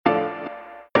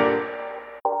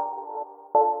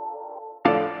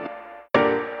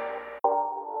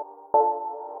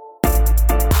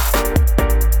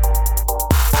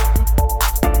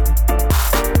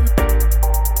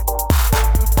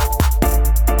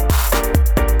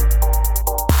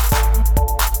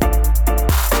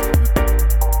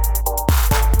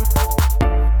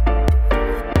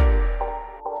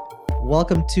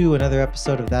welcome to another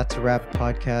episode of That's a Wrap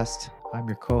podcast. I'm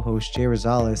your co-host, Jay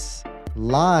Rosales,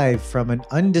 live from an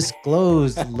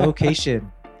undisclosed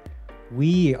location.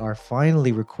 We are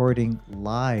finally recording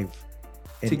live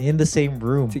and in the same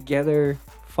room. Together,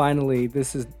 finally.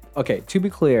 This is, okay, to be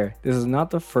clear, this is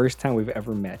not the first time we've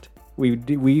ever met.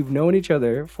 We've known each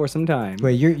other for some time.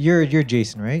 Wait, you're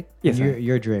Jason, right? Yes,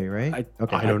 you're Dre, right?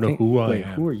 I don't know who I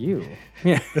am. Who are you?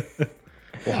 Yeah.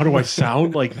 Why do I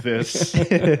sound like this?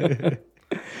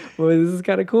 Well, this is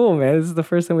kind of cool, man. This is the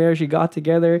first time we actually got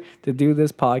together to do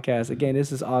this podcast. Again,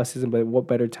 this is off season, but what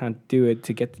better time to do it,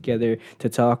 to get together, to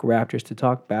talk Raptors, to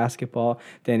talk basketball,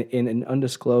 than in an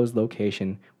undisclosed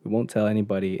location. We won't tell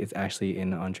anybody. It's actually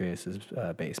in Andreas's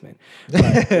basement.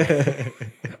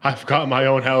 I've got my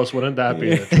own house. Wouldn't that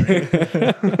be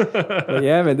it? But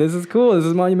yeah, man, this is cool. This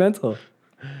is monumental.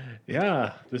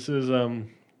 Yeah, this is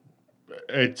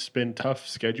it's been tough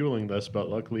scheduling this, but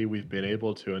luckily we've been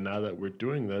able to. And now that we're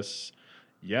doing this,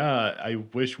 yeah, I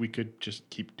wish we could just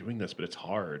keep doing this, but it's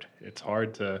hard. It's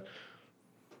hard to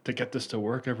get this to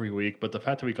work every week. But the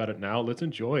fact that we got it now, let's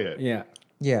enjoy it. Yeah.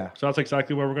 Yeah. So that's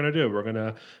exactly what we're going to do. We're going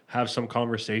to have some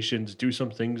conversations, do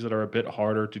some things that are a bit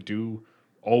harder to do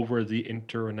over the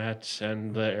internet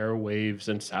and the airwaves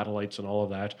and satellites and all of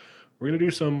that. We're going to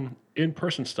do some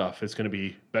in-person stuff. It's going to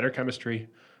be better chemistry,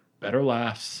 better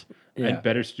laughs, and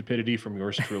better stupidity from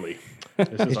yours truly. This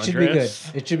is It should be good.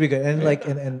 It should be good. And like,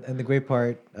 and the great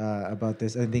part about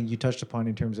this, I think you touched upon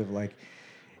in terms of like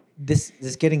this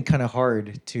getting kind of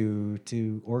hard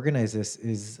to organize this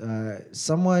is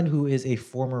someone who is a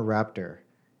former Raptor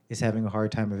is having a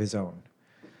hard time of his own.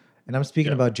 And I'm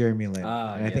speaking about Jeremy Lin.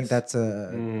 And I think that's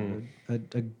a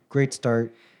great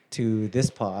start to this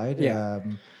pod. Yeah.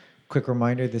 Quick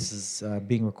reminder, this is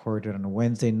being recorded on a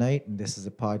Wednesday night, and this is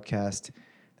a podcast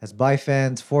that's by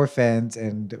fans, for fans,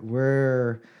 and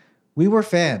we were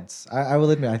fans. I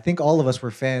will admit, I think all of us were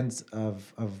fans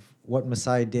of what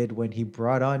Masai did when he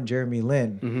brought on Jeremy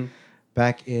Lin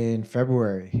back in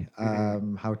February.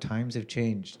 How times have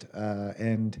changed.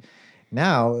 And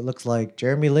now it looks like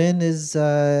Jeremy Lin is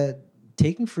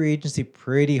taking free agency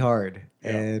pretty hard.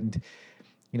 Yeah. And,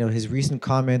 you know, his recent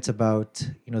comments about,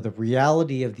 you know, the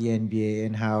reality of the NBA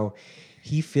and how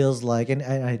he feels like, and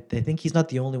I think he's not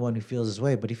the only one who feels this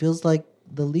way, but he feels like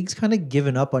the league's kind of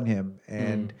given up on him.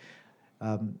 And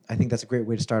I think that's a great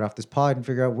way to start off this pod and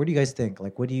figure out, what do you guys think?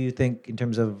 Like, what do you think in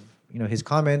terms of, you know, his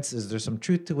comments? Is there some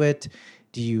truth to it?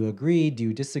 Do you agree? Do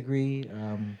you disagree?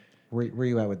 Where are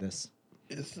you at with this?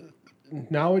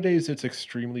 Nowadays, it's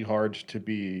extremely hard to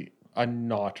be a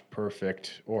not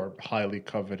perfect or highly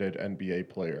coveted NBA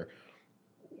player.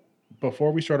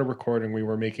 Before we started recording, we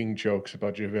were making jokes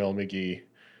about JaVale McGee.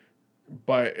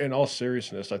 But in all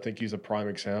seriousness, I think he's a prime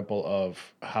example of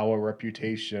how a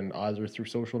reputation, either through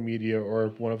social media or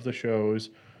one of the shows,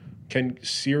 can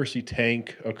seriously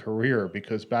tank a career.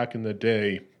 Because back in the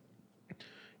day,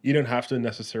 you didn't have to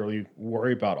necessarily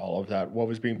worry about all of that. What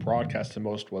was being broadcast the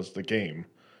most was the game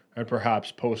and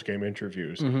perhaps post-game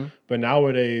interviews. But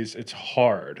nowadays, it's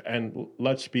hard. And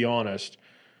let's be honest,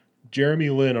 Jeremy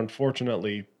Lin,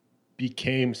 unfortunately,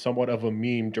 became somewhat of a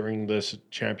meme during this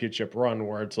championship run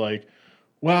where it's like,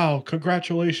 wow,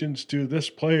 congratulations to this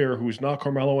player who's not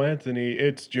Carmelo Anthony.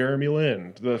 It's Jeremy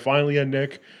Lin, finally a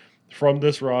Knick from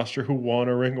this roster who won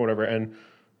a ring or whatever. And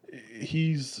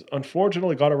he's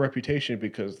unfortunately got a reputation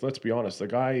because, let's be honest, the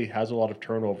guy has a lot of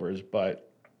turnovers,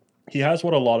 but he has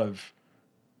what a lot of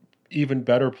even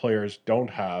better players don't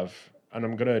have. And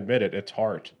I'm going to admit it, it's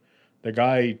heart. The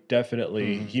guy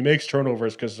definitely, he makes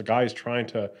turnovers because the guy is trying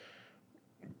to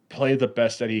play the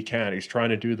best that he can. He's trying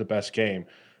to do the best game.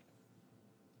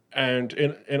 And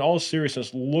in all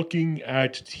seriousness, looking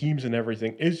at teams and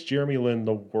everything, is Jeremy Lin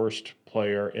the worst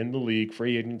player in the league,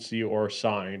 free agency or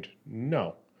signed?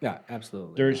 No. Yeah,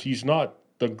 absolutely. He's not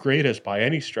the greatest by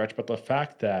any stretch, but the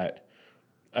fact that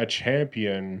a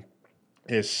champion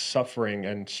is suffering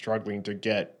and struggling to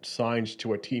get signed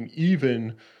to a team,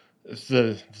 even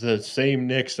the same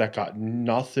Knicks that got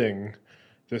nothing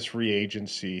this free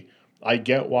agency, I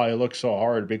get why it looks so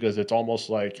hard, because it's almost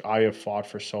like I have fought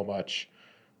for so much,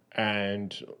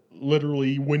 and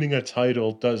literally winning a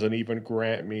title doesn't even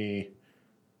grant me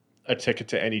a ticket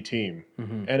to any team.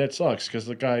 And it sucks because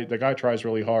the guy tries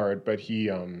really hard, but he's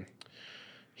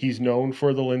known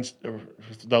for the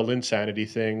Linsanity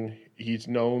thing. He's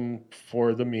known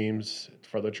for the memes,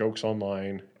 for the jokes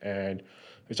online, and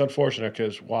it's unfortunate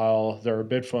because while they're a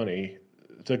bit funny,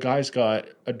 the guy's got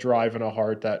a drive and a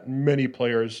heart that many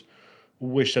players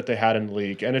wish that they had in the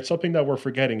league. And it's something that we're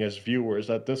forgetting as viewers,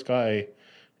 that this guy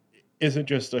isn't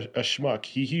just a schmuck.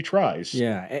 He tries.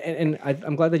 Yeah, and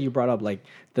I'm glad that you brought up like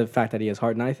the fact that he has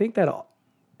heart, and I think that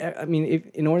I mean, if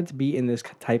in order to be in this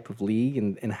type of league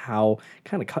and how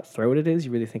kind of cutthroat it is,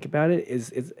 you really think about it,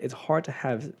 it's hard to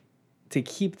have to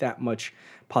keep that much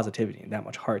positivity and that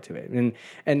much heart to it.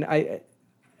 And I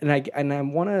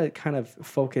want to kind of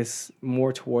focus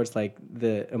more towards like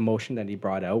the emotion that he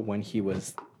brought out when he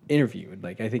was interviewed.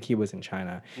 Like I think he was in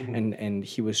China and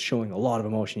he was showing a lot of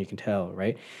emotion, you can tell,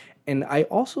 right? And I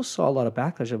also saw a lot of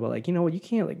backlash about like, you know what, you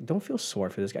can't like don't feel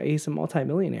sorry for this guy. He's a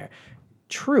multimillionaire.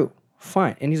 True,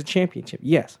 fine. And he's a championship.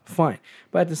 Yes, fine.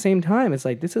 But at the same time, it's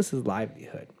like this is his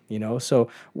livelihood, you know? So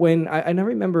when I never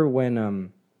remember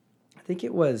when I think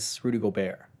it was Rudy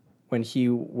Gobert when he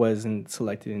wasn't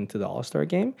selected into the All-Star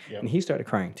game, and he started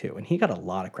crying too, and he got a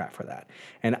lot of crap for that.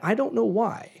 And I don't know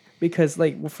why, because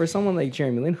like for someone like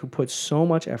Jeremy Lin who puts so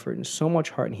much effort and so much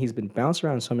heart, and he's been bounced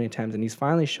around so many times, and he's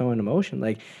finally showing emotion,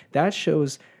 like that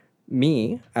shows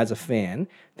me as a fan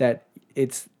that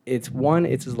it's one,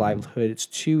 it's his livelihood. It's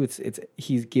two, it's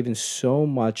he's given so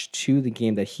much to the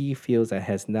game that he feels that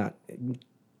has not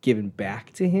given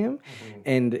back to him,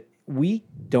 and we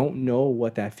don't know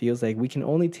what that feels like. We can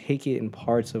only take it in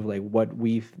parts of like what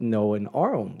we know in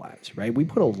our own lives, right? We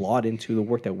put a lot into the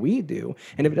work that we do,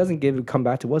 and if it doesn't come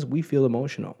back to us, we feel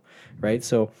emotional, right?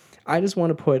 So I just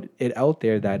want to put it out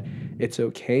there that it's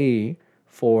okay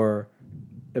for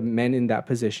men in that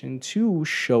position to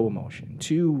show emotion,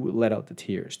 to let out the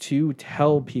tears, to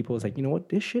tell people, it's like, you know what,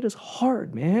 this shit is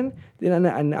hard, man.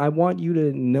 And I want you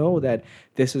to know that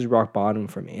this is rock bottom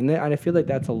for me. And I feel like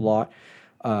that's a lot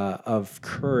of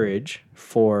courage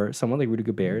for someone like Rudy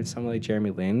Gobert and someone like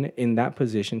Jeremy Lin in that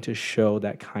position to show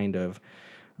that kind of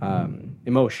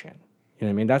emotion. You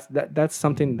know what I mean? That's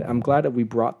something I'm glad that we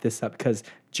brought this up, because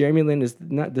Jeremy Lin is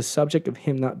not the subject of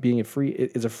him not being a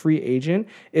free agent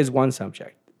is one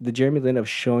subject. The Jeremy Lin of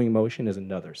showing emotion is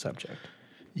another subject.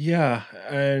 Yeah,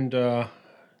 and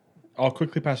I'll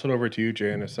quickly pass it over to you,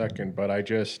 Jay, in a second. But I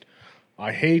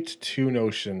hate two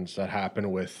notions that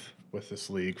happen with this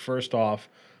league. First off,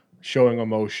 showing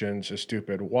emotions is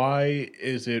stupid. Why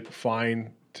is it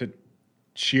fine to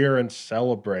cheer and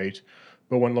celebrate,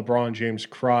 but when LeBron James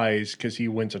cries because he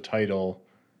wins a title,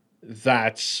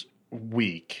 that's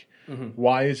weak?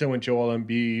 Why is it when Joel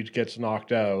Embiid gets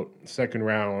knocked out second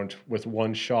round with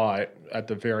one shot at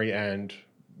the very end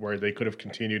where they could have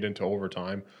continued into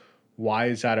overtime, why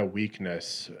is that a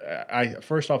weakness?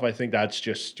 First off, I think that's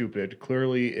just stupid.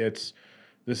 Clearly,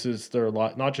 this is their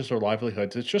not just their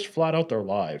livelihoods. It's just flat out their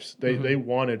lives. They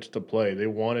wanted to play. They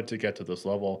wanted to get to this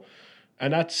level,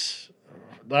 and that's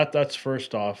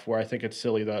first off where I think it's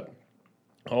silly that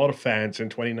a lot of fans in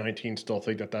 2019 still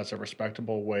think that that's a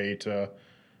respectable way to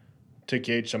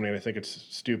gauge something. And I think it's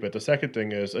stupid. The second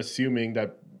thing is assuming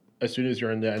that as soon as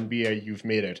you're in the NBA, you've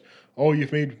made it. Oh,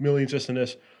 you've made millions, this and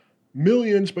this.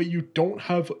 Millions, but you don't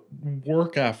have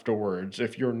work afterwards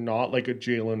if you're not like a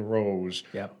Jalen Rose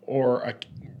or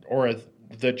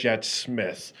the Jet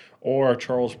Smith or a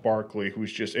Charles Barkley,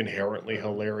 who's just inherently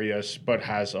hilarious but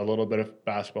has a little bit of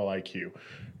basketball IQ.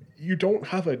 You don't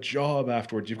have a job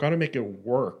afterwards. You've got to make it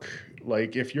work.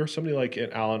 Like if you're somebody like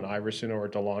an Allen Iverson or a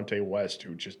Delonte West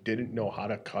who just didn't know how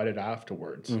to cut it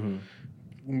afterwards,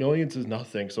 millions is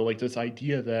nothing. So like this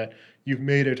idea that you've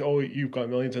made it, oh, you've got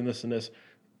millions in this and this,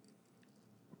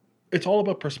 it's all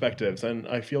about perspectives. And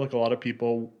I feel like a lot of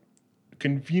people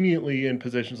conveniently in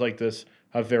positions like this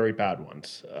have very bad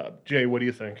ones. Jay, what do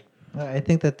you think? I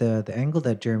think that the angle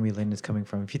that Jeremy Lin is coming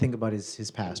from, if you think about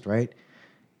his past, right?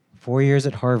 4 years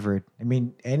at Harvard. I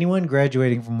mean, anyone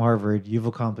graduating from Harvard, you've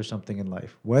accomplished something in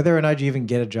life, whether or not you even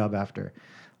get a job after,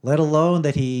 let alone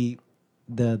that the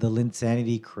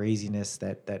Linsanity craziness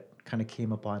that kind of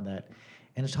came upon that.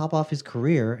 And to top off his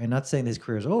career, and not saying his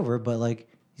career is over, but like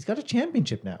he's got a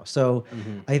championship now. So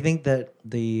I think that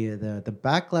the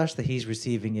backlash that he's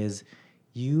receiving is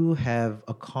you have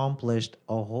accomplished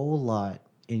a whole lot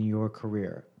in your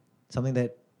career, something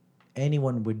that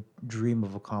anyone would dream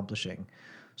of accomplishing.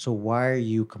 So why are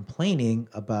you complaining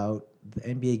about the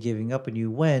NBA giving up on you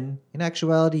when, in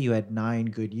actuality, you had 9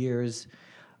 good years?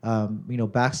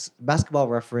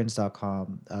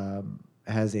 Basketballreference.com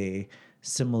has a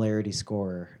similarity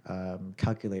score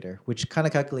calculator, which kind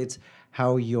of calculates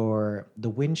how the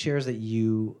win shares that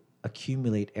you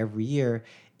accumulate every year,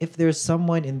 if there's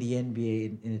someone in the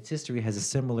NBA in its history has a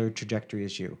similar trajectory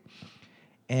as you.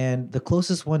 And the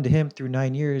closest one to him through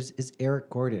 9 years is Eric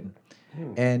Gordon.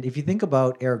 And if you think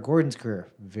about Eric Gordon's career,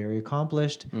 very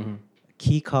accomplished,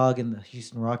 key cog in the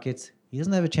Houston Rockets, he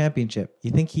doesn't have a championship.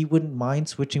 You think he wouldn't mind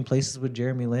switching places with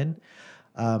Jeremy Lin?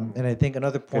 And I think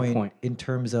another point in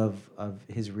terms of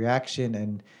his reaction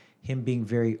and him being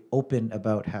very open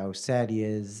about how sad he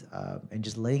is and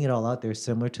just laying it all out there,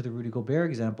 similar to the Rudy Gobert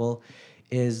example,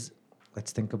 is,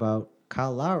 let's think about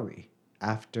Kyle Lowry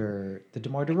after the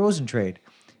DeMar DeRozan trade.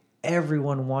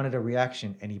 Everyone wanted a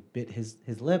reaction, and he bit his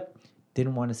lip,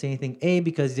 didn't want to say anything. A,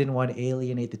 because he didn't want to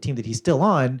alienate the team that he's still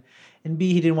on, and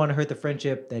B, he didn't want to hurt the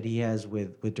friendship that he has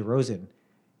with DeRozan.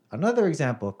 Another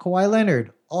example, Kawhi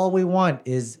Leonard. All we want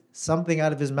is something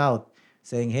out of his mouth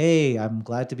saying, hey, I'm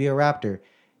glad to be a Raptor.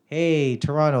 Hey,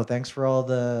 Toronto, thanks for all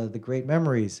the great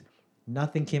memories.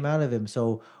 Nothing came out of him.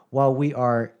 So while we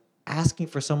are asking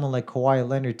for someone like Kawhi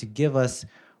Leonard to give us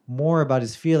more about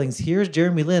his feelings, here's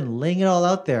Jeremy Lin laying it all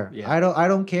out there. Yeah. I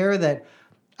don't care that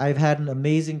I've had an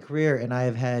amazing career and I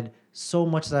have had so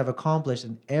much that I've accomplished,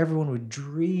 and everyone would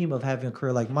dream of having a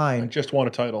career like I mine. just want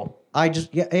a title.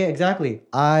 Yeah, exactly.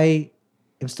 I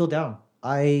am still down.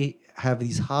 I have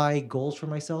these high goals for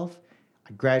myself.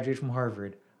 I graduated from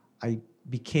Harvard. I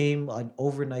became an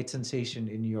overnight sensation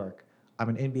in New York. I'm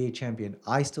an NBA champion.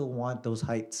 I still want those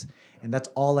heights, and that's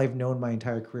all I've known my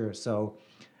entire career. So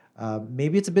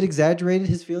maybe it's a bit exaggerated,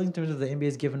 his feelings in terms of the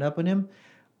NBA's given up on him,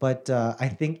 but I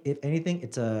think if anything,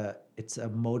 it's a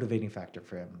motivating factor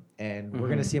for him, and we're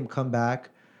gonna see him come back.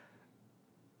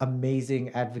 Amazing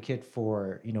advocate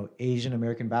for Asian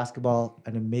American basketball,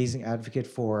 an amazing advocate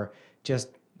for just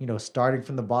starting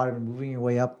from the bottom and moving your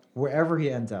way up wherever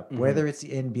he ends up, whether it's the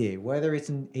NBA, whether it's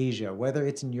in Asia, whether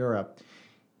it's in Europe.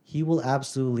 He will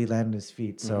absolutely land on his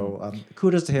feet. So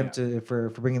kudos to him for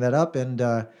bringing that up, and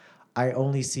I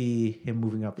only see him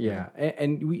moving up. Yeah,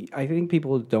 and I think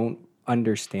people don't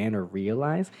understand or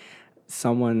realize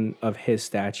someone of his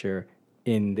stature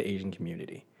in the Asian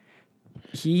community.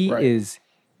 He Right. is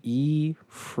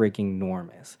freaking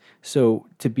enormous. So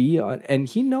to be on, and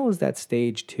he knows that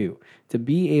stage too, to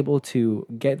be able to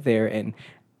get there and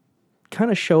kind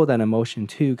of show that emotion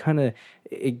too, kind of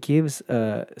it gives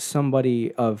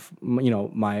somebody of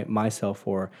myself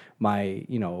or my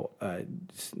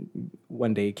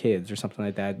one day kids or something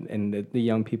like that, and the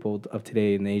young people of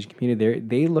today in the Asian community,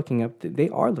 they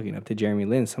are looking up to Jeremy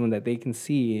Lin, someone that they can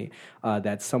see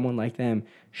that someone like them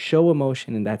show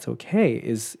emotion, and that's okay,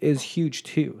 is huge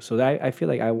too. So I feel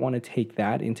like I want to take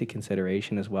that into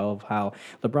consideration as well, of how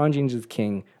LeBron James is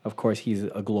king. Of course, he's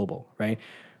a global, right?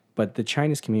 But the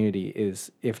Chinese community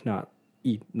is, if not,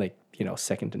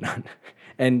 second to none.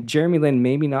 And Jeremy Lin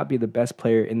maybe not be the best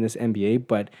player in this NBA,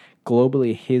 but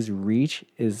globally his reach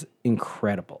is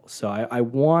incredible. So I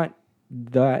want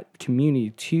that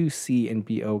community to see and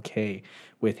be okay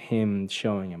with him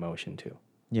showing emotion too.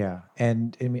 Yeah,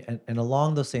 and I mean, and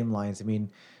along those same lines, I mean,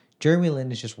 Jeremy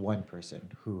Lin is just one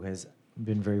person who has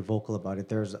been very vocal about it.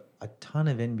 There's a ton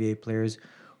of NBA players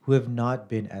who have not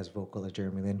been as vocal as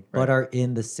Jeremy Lin, but are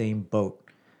in the same boat.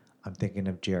 I'm thinking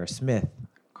of J.R. Smith,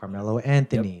 Carmelo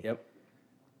Anthony, Yep.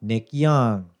 Nick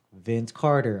Young, Vince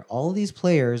Carter. All these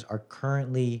players are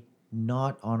currently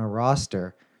not on a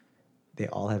roster. They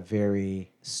all have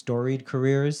very storied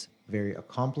careers, very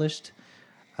accomplished.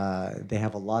 They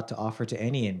have a lot to offer to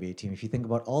any NBA team. If you think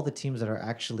about all the teams that are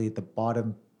actually at the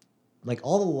bottom, like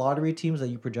all the lottery teams that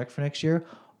you project for next year,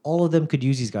 all of them could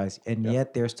use these guys, and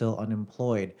yet they're still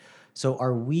unemployed. So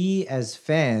are we as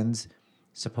fans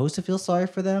supposed to feel sorry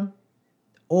for them?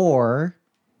 Or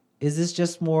is this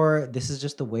just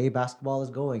the way basketball is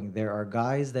going? There are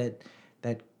guys that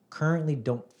currently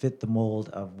don't fit the mold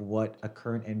of what a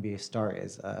current NBA star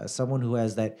is. Someone who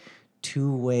has that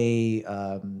two-way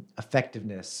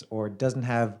effectiveness, or doesn't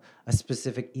have a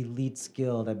specific elite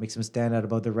skill that makes him stand out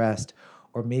above the rest,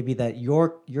 or maybe that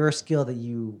your skill that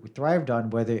you thrived on,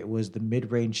 whether it was the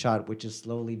mid-range shot, which is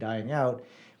slowly dying out,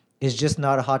 is just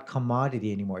not a hot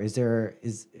commodity anymore. Is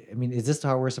this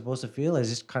how we're supposed to feel? Is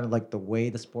this kind of like the way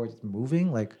the sport is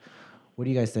moving? Like, what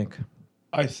do you guys think?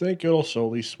 I think it'll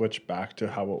slowly switch back to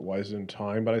how it was in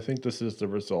time, but I think this is the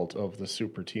result of the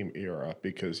super team era,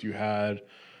 because you had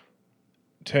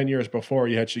 10 years before,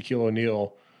 you had Shaquille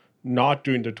O'Neal not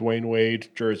doing the Dwayne Wade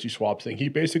jersey swap thing. He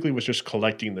basically was just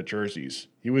collecting the jerseys.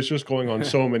 He was just going on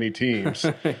so many teams.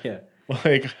 Yeah.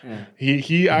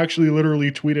 He actually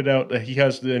literally tweeted out that he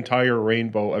has the entire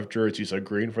rainbow of jerseys, like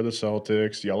green for the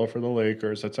Celtics, yellow for the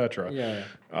Lakers, etc.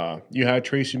 Yeah. You had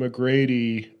Tracy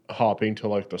McGrady hopping to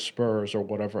like the Spurs or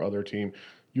whatever other team.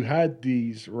 You had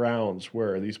these rounds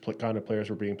where these kind of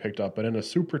players were being picked up, but in a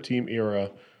super team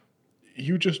era,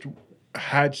 you just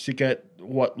had to get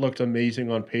what looked amazing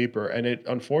on paper, and it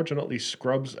unfortunately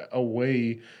scrubs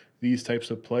away these types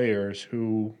of players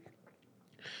who,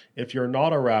 if you're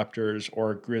not a Raptors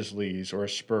or a Grizzlies or a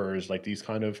Spurs, like these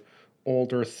kind of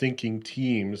older thinking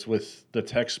teams with the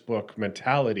textbook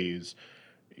mentalities,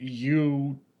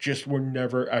 you just were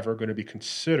never ever going to be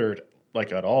considered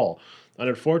like at all. And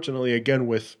unfortunately, again,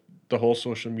 with the whole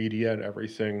social media and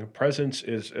everything, presence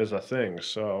is a thing.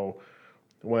 So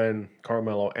when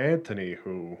Carmelo Anthony,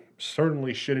 who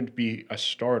certainly shouldn't be a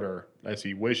starter as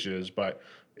he wishes, but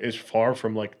is far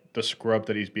from like the scrub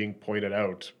that he's being pointed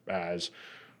out as,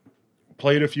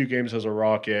 played a few games as a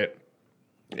Rocket.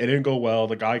 It didn't go well.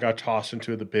 The guy got tossed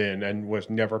into the bin and was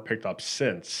never picked up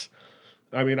since.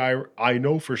 I mean, I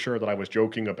know for sure that I was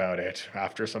joking about it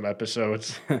after some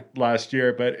episodes last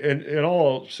year, but in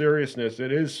all seriousness,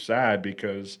 it is sad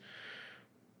because,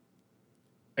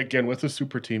 again, with the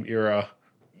super team era,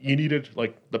 you needed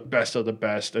like the best of the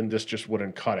best, and this just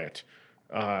wouldn't cut it.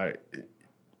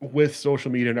 With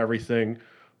social media and everything,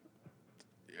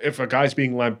 if a guy's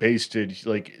being lambasted,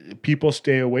 like people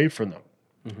stay away from them.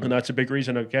 Mm-hmm. And that's a big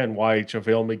reason, again, why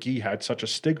JaVale McGee had such a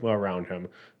stigma around him.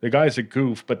 The guy's a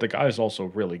goof, but the guy's also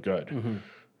really good. Mm-hmm.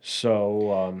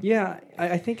 So yeah,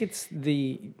 I think it's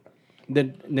the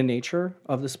nature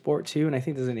of the sport too, and I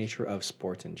think there's a nature of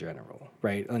sports in general,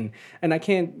 right? And I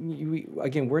can't.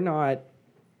 Again, we're not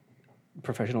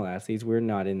professional athletes. We're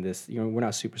not in this. We're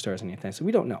not superstars or anything, so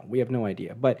we don't know. We have no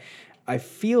idea. But I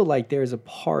feel like there's a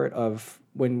part of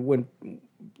when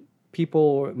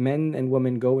people, men and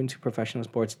women, go into professional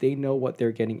sports, they know what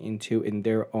they're getting into in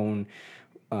their own,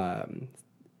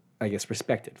 I guess,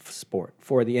 respected sport.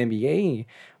 For the NBA,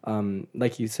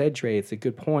 like you said, Dre, it's a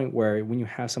good point where when you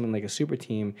have someone like a super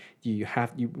team, you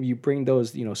bring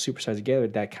those superstars together.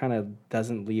 That kind of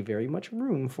doesn't leave very much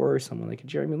room for someone like a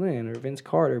Jeremy Lin or Vince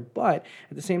Carter. But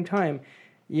at the same time,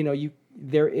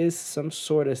 there is some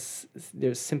sort of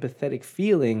there's sympathetic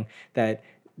feeling that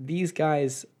these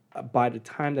guys, by the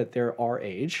time that they're our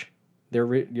age, they're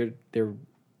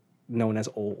known as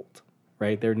old,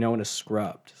 right? They're known as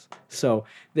scrubs. So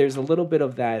there's a little bit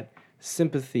of that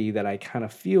sympathy that I kind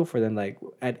of feel for them. Like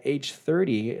at age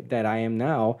 30 that I am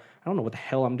now, I don't know what the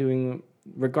hell I'm doing,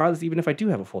 regardless, even if I do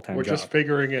have a full-time job. We're just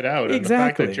figuring it out. Exactly. And the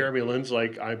fact that Jeremy Lin's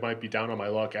like, I might be down on my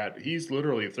luck he's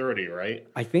literally 30, right?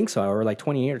 I think so, or like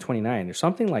 28 or 29 or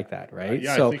something like that, right?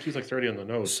 Yeah, so, I think he's like 30 on the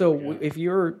nose. So yeah. If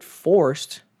you're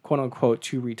forced, quote unquote,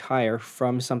 to retire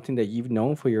from something that you've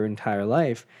known for your entire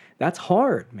life, that's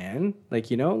hard, man.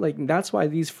 That's why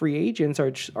these free agents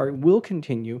will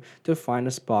continue to find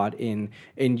a spot in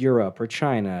Europe or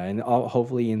China and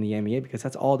hopefully in the NBA, because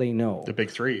that's all they know. The big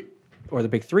three. Or the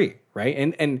big three, right?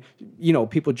 And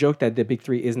people joke that the big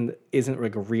three isn't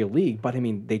like a real league, but I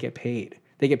mean, they get paid.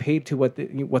 They get paid to what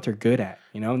they're good at,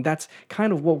 and that's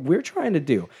kind of what we're trying to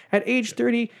do. At age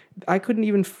 30, I couldn't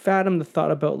even fathom the thought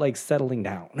about like settling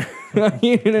down.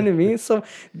 You know what I mean? So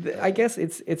I guess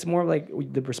it's more like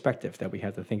the perspective that we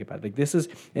have to think about. Like this is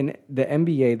in the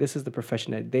NBA, this is the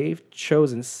profession that they've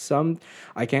chosen.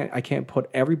 I can't put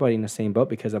everybody in the same boat,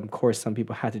 because of course some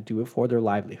people had to do it for their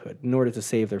livelihood in order to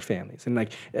save their families, and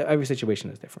like every situation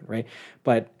is different, right?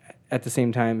 But at the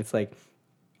same time, it's like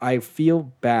I feel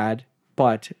bad,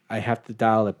 but I have to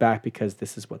dial it back because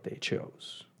this is what they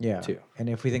chose. Yeah. Too. And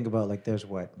if we think about like, there's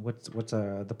what's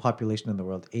the population in the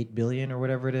world, 8 billion or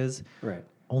whatever it is. Right.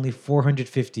 Only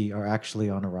 450 are actually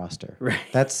on a roster. Right.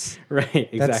 That's right.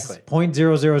 Exactly. That's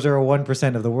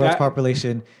 0.0001% of the world's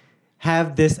population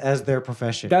have this as their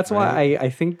profession. That's why I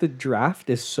think the draft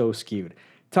is so skewed.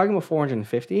 Talking about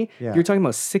 450, you're talking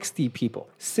about 60 people,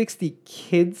 60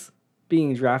 kids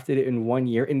being drafted in 1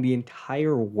 year in the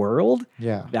entire world.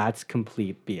 Yeah. That's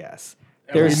complete BS.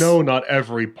 We know not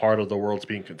every part of the world's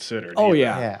being considered. Oh, either.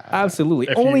 yeah,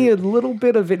 absolutely. Only a little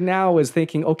bit of it now is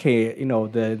thinking, okay,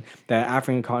 the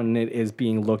African continent is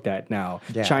being looked at now.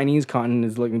 Yeah. Chinese continent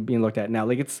is being looked at now.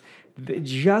 Like, it's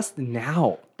just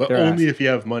now. But only if you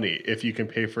have money, if you can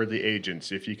pay for the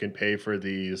agents, if you can pay for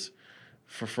these,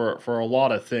 for a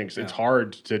lot of things. Yeah. It's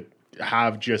hard to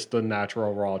have just the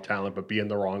natural raw talent, but be in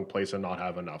the wrong place and not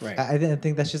have enough. Right. I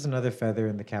think that's just another feather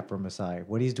in the cap for Masai.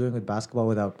 What he's doing with Basketball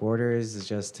Without Borders is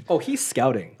just... Oh, he's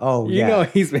scouting. Oh, yeah.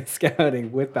 He's been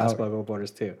scouting with Basketball Without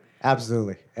Borders too.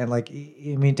 Absolutely. And like,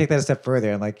 I mean, take that a step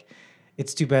further, and like,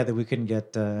 it's too bad that we couldn't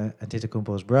get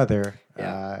Antetokounmpo's brother,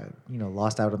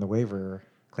 lost out on the waiver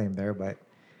claim there, but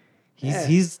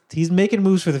he's making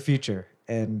moves for the future.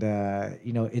 And,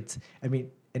 it's, I mean,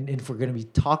 and if we're going to be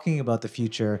talking about the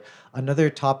future, another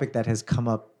topic that has come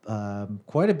up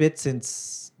quite a bit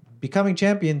since becoming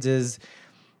champions is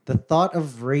the thought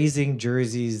of raising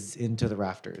jerseys into the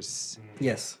rafters.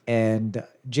 Yes. And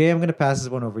Jay, I'm going to pass this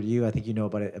one over to you. I think you know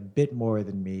about it a bit more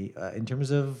than me in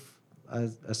terms of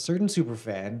a certain super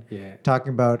fan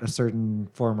talking about a certain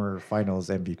former finals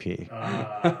MVP.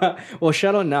 Well,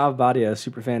 shout out Nav Bhatia, a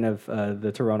super fan of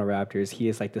the Toronto Raptors. He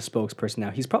is like the spokesperson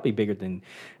now. He's probably bigger than,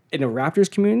 in the Raptors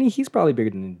community, he's probably bigger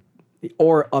than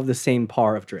or of the same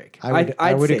par of Drake.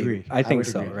 I would say- agree. I I think would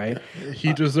so, agree. right?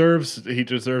 He deserves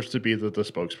to be the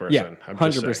spokesperson. Yeah, I'm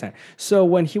just 100%. saying. So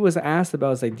when he was asked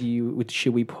about, it's like,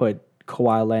 should we put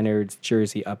Kawhi Leonard's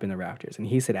jersey up in the rafters? And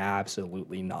he said,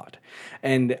 absolutely not.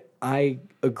 And I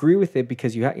agree with it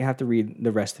because you have to read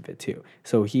the rest of it too.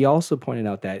 So he also pointed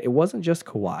out that it wasn't just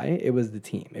Kawhi, it was the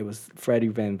team. It was Freddie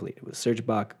VanVleet, it was Serge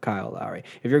Ibaka, Kyle Lowry.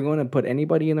 If you're going to put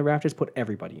anybody in the rafters, put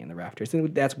everybody in the rafters.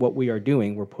 And that's what we are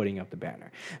doing. We're putting up the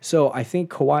banner. So I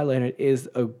think Kawhi Leonard is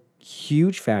a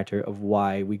huge factor of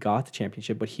why we got the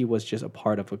championship, but he was just a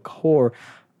part of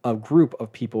a group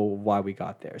of people why we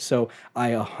got there. So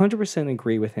I 100%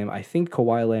 agree with him. I think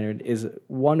Kawhi Leonard is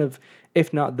one of,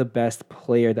 if not the best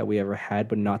player that we ever had,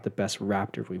 but not the best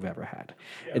Raptor we've ever had.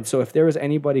 Yeah. And so if there was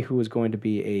anybody who was going to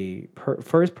be a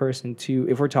first person to,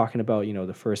 if we're talking about,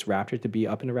 the first Raptor to be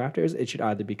up in the Raptors, it should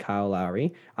either be Kyle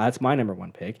Lowry. That's my number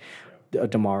one pick.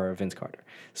 DeMar or Vince Carter.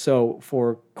 So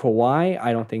for Kawhi,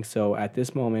 I don't think so. At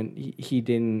this moment, he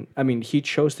didn't. I mean, he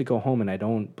chose to go home, and I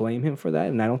don't blame him for that,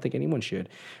 and I don't think anyone should.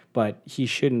 But he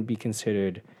shouldn't be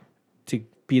considered to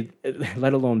be,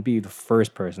 let alone be the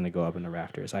first person to go up in the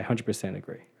rafters. I 100%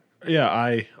 agree. Yeah,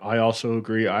 I also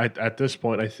agree. At this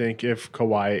point, I think if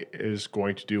Kawhi is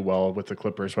going to do well with the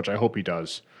Clippers, which I hope he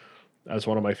does, as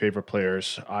one of my favorite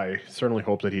players, I certainly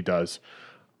hope that he does.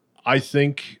 I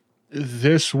think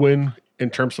this win in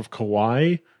terms of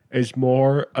Kawhi is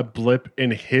more a blip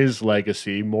in his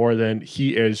legacy more than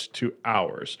he is to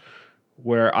ours.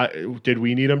 Did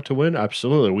we need him to win?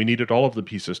 Absolutely. We needed all of the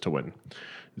pieces to win.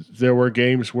 There were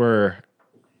games where,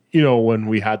 when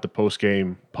we had the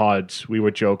post-game pods, we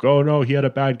would joke, oh, no, he had a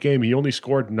bad game. He only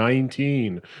scored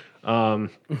 19.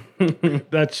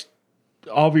 That's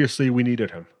obviously we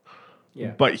needed him.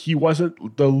 Yeah. But he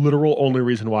wasn't the literal only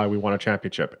reason why we won a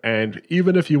championship. And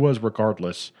even if he was,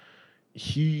 regardless,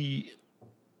 he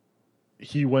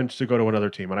went to go to another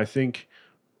team. And I think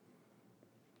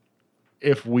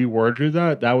if we were to do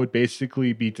that, that would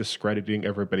basically be discrediting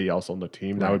everybody else on the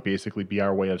team. Right. That would basically be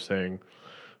our way of saying,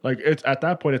 it's at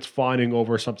that point, it's fawning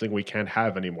over something we can't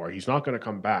have anymore. He's not going to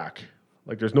come back.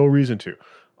 There's no reason to.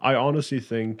 I honestly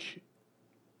think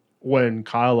when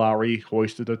Kyle Lowry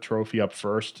hoisted the trophy up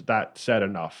first, that said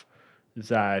enough.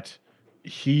 That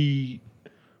he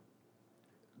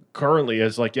currently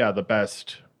is the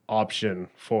best option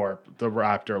for the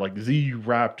Raptor, the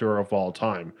Raptor of all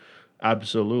time.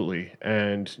 Absolutely.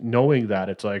 And knowing that,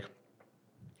 it's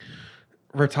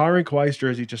retiring Kawhi's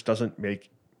jersey just doesn't make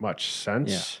much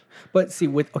sense. Yeah. But see,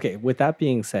 with that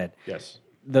being said, yes,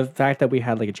 the fact that we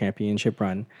had a championship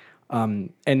run,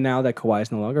 and now that Kawhi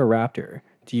is no longer a Raptor,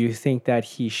 do you think that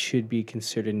he should be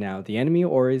considered now the enemy,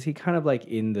 or is he kind of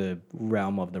in the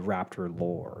realm of the Raptor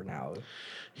lore now?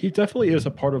 He definitely is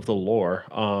a part of the lore.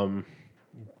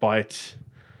 But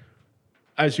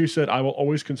as you said, I will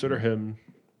always consider him,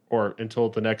 or until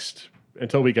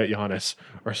we get Giannis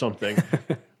or something,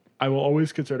 I will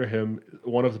always consider him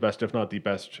one of the best, if not the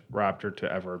best Raptor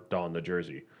to ever don the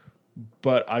jersey.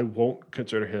 But I won't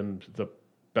consider him the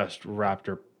best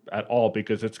Raptor at all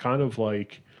because it's kind of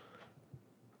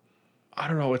I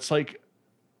don't know. It's I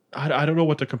don't know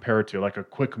what to compare it to. A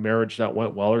quick marriage that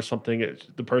went well or something.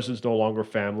 The person's no longer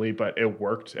family, but it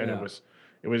worked and it was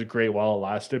great while it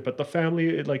lasted. But the family,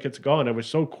 it's gone. It was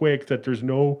so quick that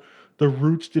the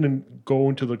roots didn't go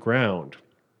into the ground.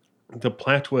 The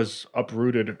plant was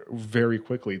uprooted very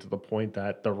quickly to the point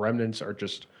that the remnants are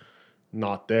just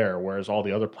not there, whereas all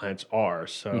the other plants are.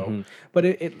 So, but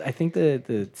I think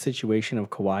the situation of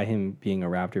Kawhi, him being a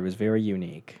Raptor, was very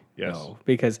unique. Yes,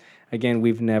 because again,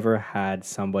 we've never had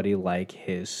somebody like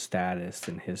his status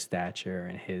and his stature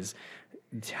and his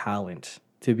talent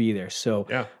to be there. So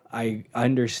yeah. I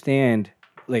understand.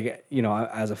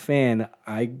 As a fan,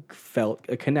 I felt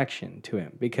a connection to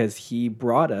him because he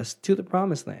brought us to the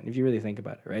promised land, if you really think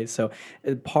about it, right? So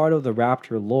part of the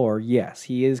Raptor lore, yes,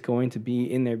 he is going to be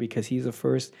in there because he's the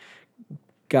first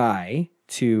guy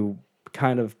to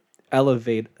kind of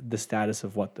elevate the status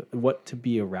of what to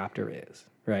be a Raptor is,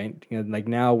 right?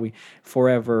 Now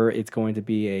forever, it's going to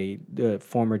be a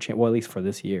former at least for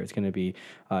this year, it's going to be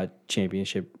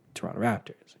championship Toronto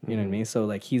Raptors. You know what I mean? So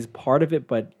he's part of it,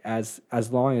 but as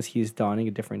long as he's donning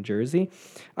a different jersey,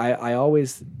 I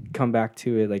always come back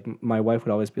to it. My wife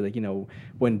would always be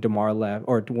when DeMar left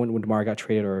or when DeMar got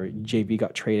traded or JV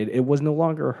got traded, it was no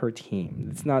longer her team.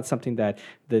 It's not something that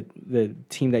the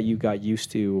team that you got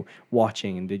used to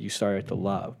watching and that you started to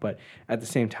love. But at the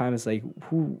same time, it's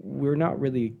we're not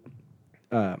really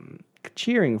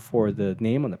cheering for the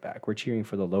name on the back. We're cheering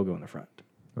for the logo in the front.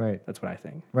 Right. That's what I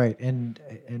think. Right. And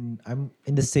I'm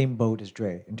in the same boat as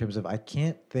Dre in terms of I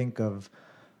can't think of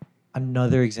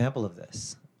another example of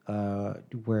this,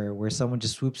 where someone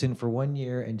just swoops in for 1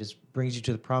 year and just brings you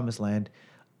to the promised land.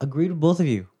 Agreed with both of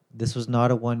you. This was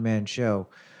not a one man show.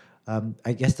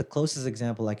 I guess the closest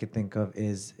example I could think of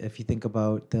is if you think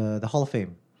about the Hall of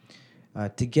Fame.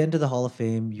 To get into the Hall of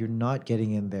Fame, you're not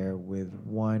getting in there with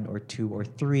one or two or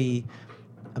three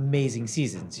amazing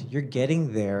seasons. You're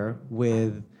getting there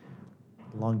with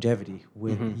longevity,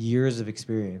 with years of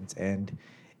experience. And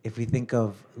if we think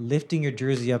of lifting your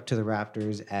jersey up to the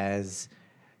Raptors as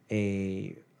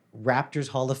a Raptors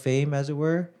Hall of Fame, as it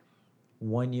were,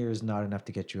 1 year is not enough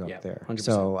to get you up Yeah, there. 100%.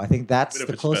 So I think that's Even if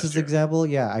the it's closest best year. example,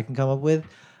 I can come up with.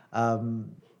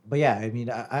 But yeah, I mean,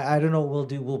 I don't know what we'll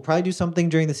do. We'll probably do something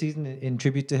during the season in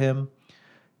tribute to him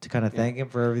to kind of thank him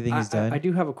for everything he's done. I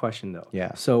do have a question though.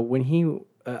 Yeah. So when he,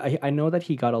 I know that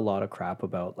he got a lot of crap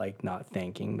about like not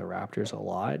thanking the Raptors a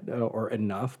lot or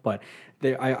enough, but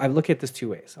I look at this two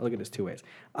ways.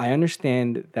 I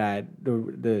understand that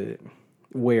the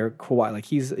where Kawhi, like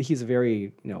he's a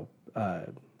very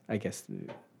I guess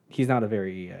he's not a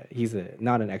very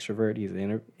not an extrovert. He's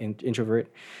an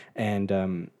introvert,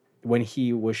 and when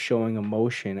he was showing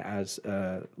emotion as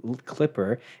a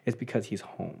Clipper, it's because he's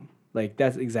home. Like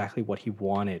that's exactly what he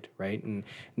wanted, right? And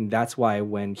that's why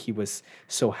when he was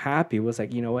so happy, it was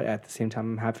like, you know what? At the same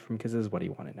time, I'm happy for him because this is what he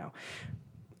wanted now.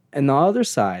 And the other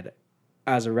side,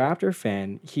 as a Raptor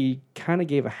fan, he kind of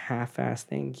gave a half-assed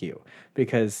thank you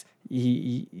because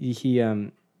he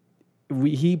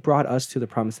brought us to the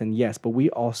promised land, yes, but we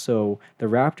also, the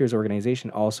Raptors organization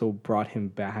also brought him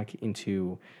back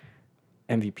into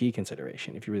MVP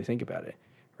consideration, if you really think about it,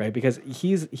 right? Because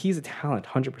he's a talent,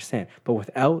 100%, but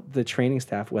without the training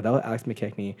staff, without Alex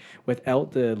McKechnie,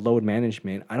 without the load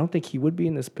management, I don't think he would be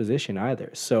in this position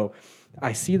either. So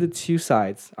I see the two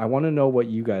sides. I want to know what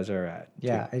you guys are at.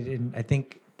 Yeah, I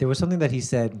think there was something that he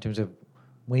said in terms of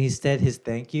when he said his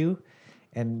thank you,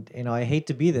 and I hate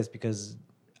to be this because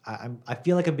I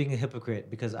feel like I'm being a hypocrite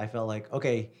because I felt like,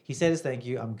 okay, he said his thank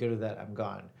you, I'm good with that, I'm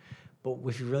gone. But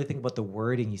if you really think about the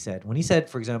wording he said, when he said,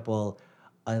 for example,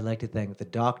 I'd like to thank the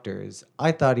doctors,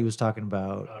 I thought he was talking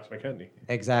about Alex McKenzie.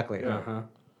 exactly. Uh-huh.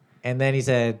 And then he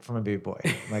said, from a baby boy.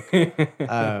 Like,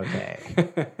 okay.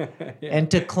 And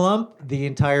to clump the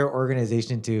entire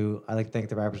organization to, I'd like to thank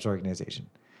the Raptors organization.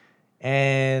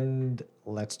 And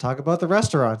let's talk about the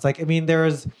restaurants. Like, I mean,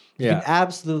 you can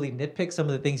absolutely nitpick some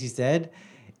of the things he said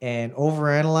and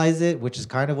overanalyze it, which is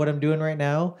kind of what I'm doing right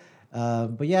now.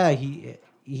 But yeah,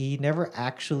 he never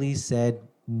actually said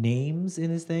names in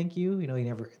his thank you. He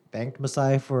never thanked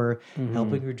Masai for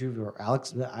helping rejuvenate or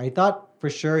Alex. I thought for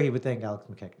sure he would thank Alex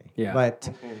McKechnie. Yeah. But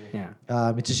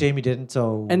it's a shame he didn't.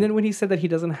 So and then when he said that he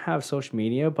doesn't have social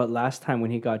media, but last time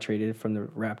when he got traded from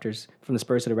the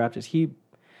Spurs to the Raptors, he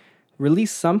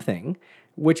released something,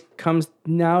 which comes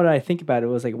now that I think about it,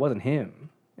 was like it wasn't him.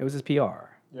 It was his PR.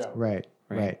 Yeah. Right.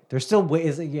 There's still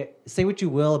ways. Say what you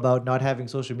will about not having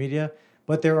social media,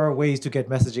 but there are ways to get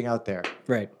messaging out there.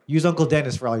 Right. Use Uncle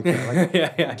Dennis for all you care.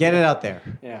 Like, get it out there.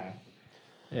 Yeah.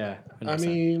 Yeah. 100%. I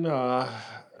mean,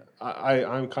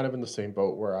 I'm kind of in the same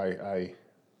boat where I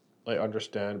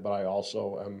understand, but I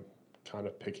also am kind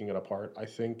of picking it apart. I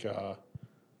think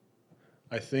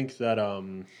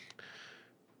that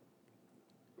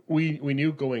we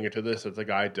knew going into this that the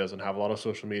guy doesn't have a lot of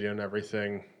social media and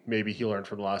everything. Maybe he learned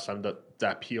from the last time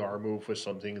that PR move was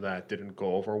something that didn't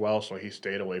go over well, so he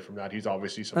stayed away from that. He's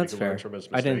obviously somebody That's who fair. learns from his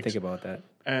mistakes. I didn't think about that.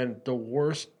 And the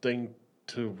worst thing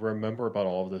to remember about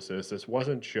all of this is this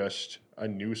wasn't just a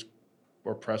news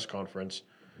or press conference.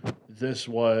 This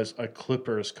was a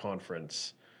Clippers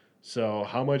conference. So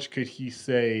how much could he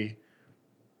say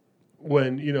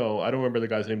when, I don't remember the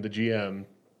guy's name, the GM,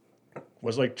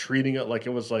 was like treating it like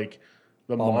it was like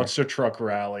the monster truck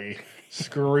rally,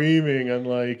 screaming and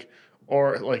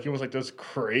or it was like this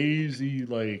crazy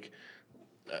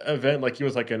event, like he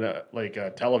was like a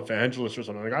televangelist or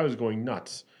something. Like I was going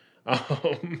nuts.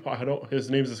 His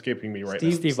name's escaping me right now.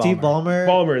 Steve Ballmer.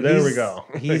 Ballmer, there we go.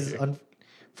 He's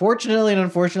fortunately and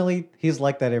unfortunately, he's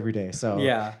like that every day. So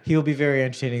he will be very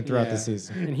entertaining throughout the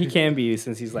season. And he can be,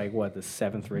 since he's like what, the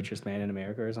 7th richest man in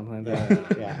America or something like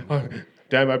that. Yeah.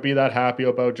 Damn, I'd be that happy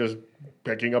about just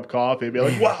picking up coffee. I'd be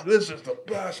like, wow, this is the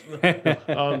best.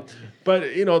 But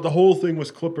the whole thing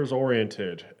was Clippers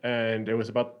oriented, and it was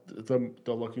about the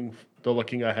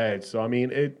looking ahead. So I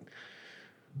mean,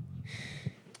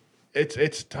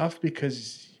 it's tough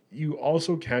because you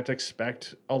also can't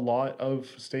expect a lot of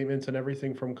statements and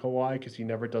everything from Kawhi because he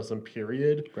never does them,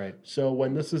 period. Right. So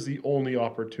when this is the only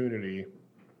opportunity,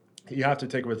 you have to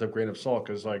take it with a grain of salt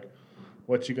because,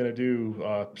 what's he going to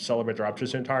do? Celebrate the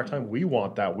Raptors the entire time? We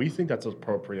want that. We think that's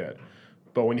appropriate.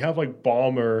 But when you have,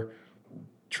 Ballmer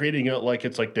treating it like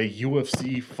it's like the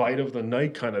UFC fight of the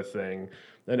night kind of thing.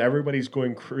 And everybody's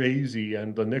going crazy,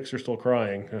 and the Knicks are still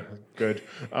crying. Good,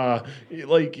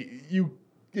 like you,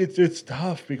 it's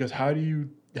tough because how do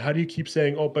you keep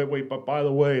saying, oh, but wait, but by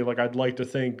the way, like I'd like to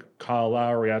thank Kyle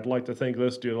Lowry, I'd like to thank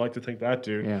this dude, I'd like to thank that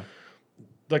dude. Yeah.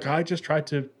 Like I just tried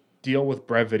to deal with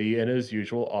brevity and his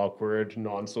usual awkward,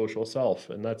 non-social self,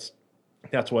 and that's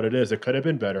what it is. It could have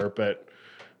been better, but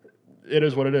it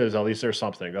is what it is. At least there's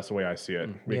something. That's the way I see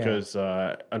it. Because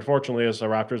unfortunately, as a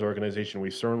Raptors organization, we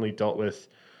certainly dealt with,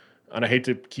 and I hate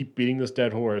to keep beating this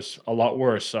dead horse, a lot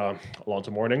worse.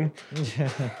 Alonzo Mourning.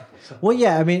 Well,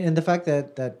 yeah, I mean, and the fact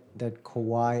that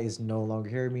Kawhi is no longer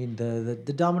here, I mean,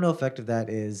 the domino effect of that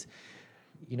is,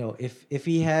 if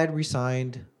he had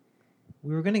resigned,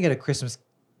 we were going to get a Christmas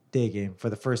Day game for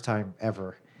the first time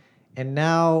ever, and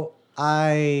now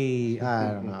I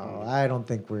don't know. I don't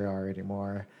think we are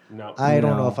anymore. No. I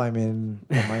don't know No. if I'm in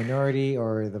the minority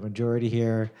or the majority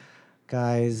here.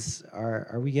 Guys,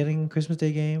 are we getting Christmas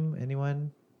Day game?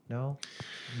 Anyone? No?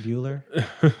 Bueller?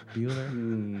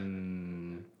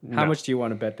 How much do you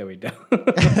want to bet that we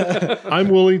don't? I'm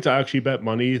willing to actually bet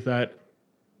money that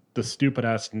the stupid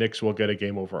ass Knicks will get a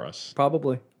game over us.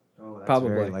 Probably. Oh, that's Probably.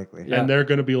 very likely. Yeah. And they're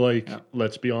going to be like,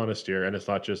 let's be honest here. And it's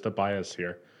not just a bias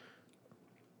here.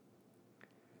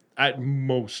 At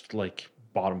most, like,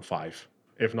 bottom 5,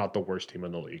 if not the worst team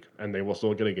in the league. And they will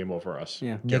still get a game over us.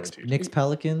 Yeah. Guaranteed. Knicks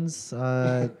Pelicans,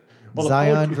 the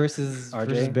Zion Pelicans- versus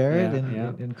RJ? Barrett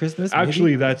Yeah, in Christmas.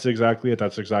 Actually, maybe? that's exactly it.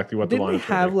 That's exactly what Didn't the we line is.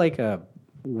 have like a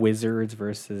Wizards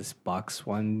versus Bucks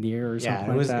one year or something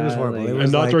yeah, it was like that? it was horrible. Like- It was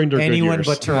And not like during their good anyone years.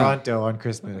 but Toronto on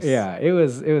Christmas. Yeah, it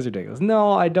was ridiculous.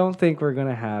 No, I don't think we're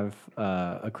gonna have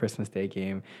a Christmas Day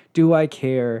game. Do I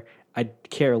care? I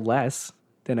care less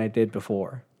than I did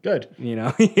before. Good.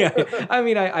 Yeah. I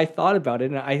mean, I thought about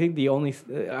it, and I think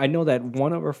I know that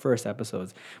one of our first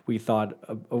episodes, we thought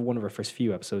of one of our first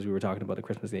few episodes, we were talking about the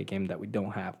Christmas Day game that we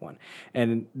don't have one,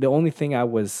 and the only thing I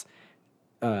was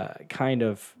kind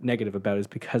of negative about is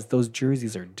because those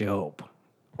jerseys are dope.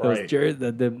 Those Right.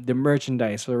 the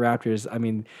merchandise for the Raptors. I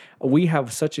mean, we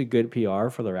have such a good PR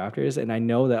for the Raptors, and I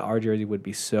know that our jersey would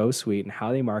be so sweet, and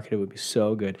how they market it would be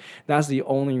so good. That's the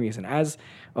only reason. As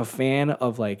a fan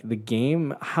of like the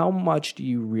game, how much do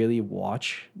you really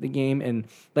watch the game? And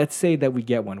let's say that we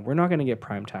get one, we're not going to get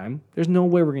prime time. There's no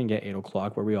way we're going to get 8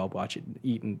 o'clock where we all watch it,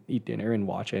 eat dinner and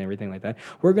watch it and everything like that.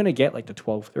 We're going to get like the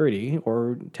 12:30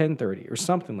 or 10:30 or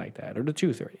something like that, or the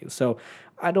 2:30. So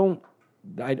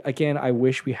I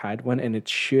wish we had one, and it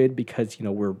should, because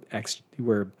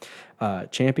we're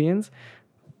champions,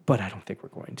 but I don't think we're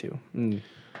going to.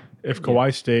 If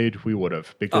Kawhi stayed, we would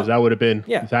have, because that would have been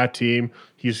Yeah. that team.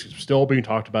 He's still being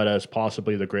talked about as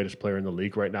possibly the greatest player in the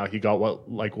league right now. He got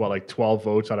 12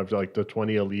 votes out of like the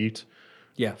 20 elite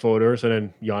Yeah. voters, and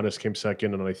then Giannis came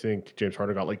second, and I think James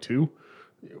Harden got like 2.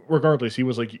 Regardless, he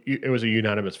was like, it was a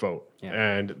unanimous vote, Yeah.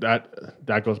 and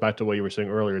that goes back to what you were saying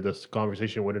earlier. This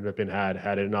conversation wouldn't have been had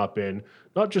it not been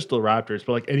not just the Raptors,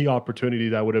 but like any opportunity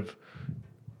that would have,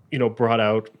 brought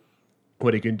out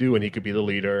what he can do, and he could be the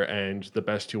leader and the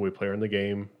best two-way player in the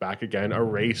game back again,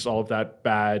 erase all of that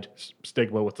bad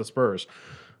stigma with the Spurs.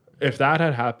 If that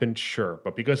had happened, sure,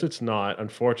 but because it's not,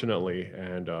 unfortunately,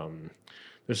 and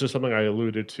this is something I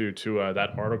alluded to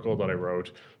that article that I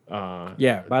wrote.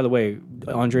 Yeah, by the way,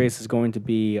 Andres is going to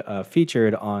be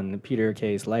featured on Peter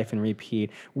K's Life and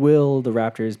Repeat. Will the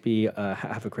Raptors be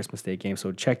have a Christmas Day game?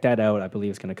 So check that out. I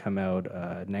believe it's going to come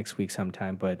out next week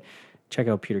sometime, but check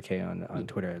out Peter K on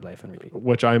Twitter at Life and Repeat.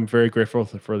 Which I'm very grateful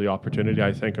for the opportunity.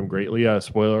 I thank him greatly.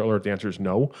 Spoiler alert, the answer is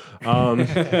no.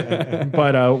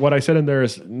 But what I said in there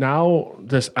is, now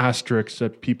this asterisk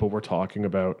that people were talking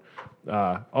about,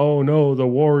 oh no, the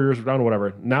Warriors are down,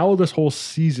 whatever. Now this whole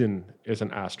season is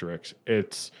an asterisk.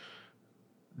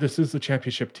 This is the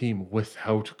championship team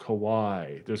without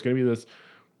Kawhi. There's going to be this,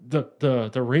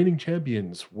 the reigning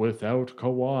champions without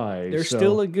Kawhi. They're So-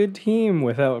 still a good team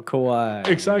without Kawhi.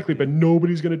 Exactly, but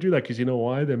nobody's going to do that, because you know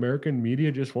why? The American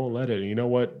media just won't let it. And you know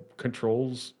what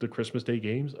controls the Christmas Day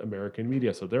games? American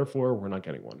media. So therefore, we're not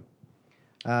getting one.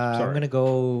 I'm Sorry. going to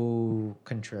go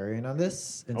contrarian on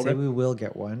this and say Okay. we will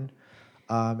get one.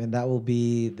 And that will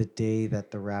be the day that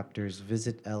the Raptors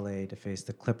visit LA to face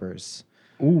the Clippers.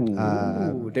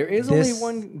 Ooh, there is this-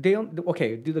 only one.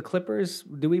 Okay, do the Clippers?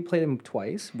 Do we play them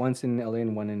twice? Once in LA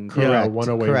and one in. Yeah, one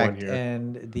away, one here.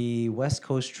 And the West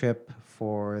Coast trip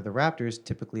for the Raptors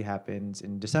typically happens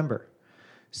in December.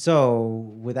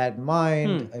 So with that in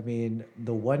mind, I mean,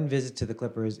 the one visit to the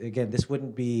Clippers, again, this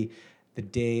wouldn't be the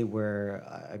day where,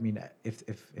 if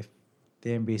the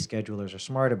NBA schedulers are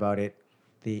smart about it,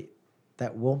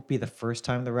 that won't be the first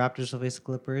time the Raptors will face the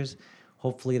Clippers.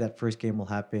 Hopefully, that first game will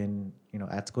happen,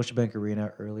 at Scotiabank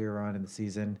Arena earlier on in the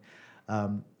season.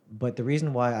 But the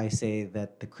reason why I say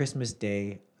that the Christmas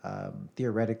Day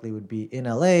theoretically would be in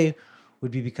LA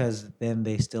would be because then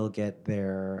they still get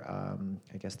their,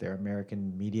 I guess, their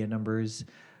American media numbers,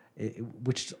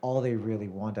 which is all they really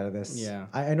want out of this. Yeah.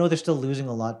 I know they're still losing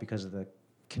a lot because of the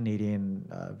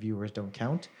Canadian viewers don't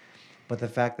count. But the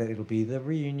fact that it'll be the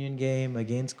reunion game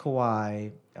against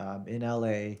Kawhi in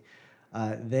LA,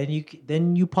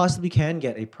 then you possibly can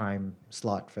get a prime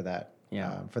slot for that.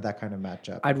 Yeah. For that kind of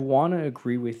matchup. I'd want to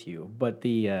agree with you, but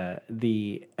the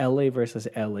LA versus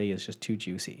LA is just too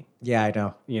juicy. Yeah, I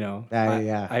know.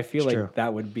 Yeah, I feel it's like true.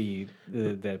 that would be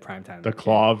the prime time. The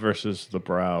claw versus the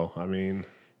brow. I mean,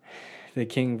 The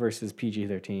King versus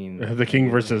PG-13. the King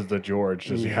versus the George.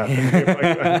 Does he have a name like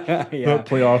that? Yeah. The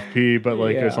playoff P, but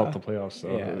it's Yeah. not the playoffs.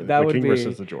 So Yeah, the that would King be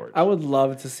versus the George. I would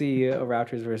love to see a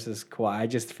Raptors versus Kawhi. I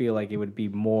just feel like it would be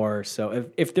more so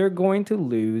if they're going to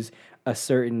lose a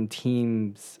certain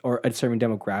team's or a certain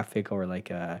demographic or like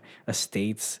a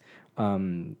state's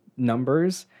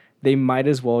numbers, they might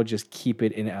as well just keep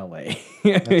it in LA.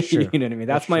 That's true. You know what I mean?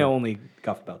 That's my only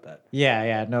guff about that.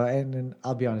 Yeah, no, and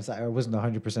I'll be honest, I wasn't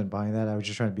 100% behind that. I was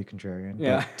just trying to be contrarian. But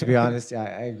Yeah. to be honest,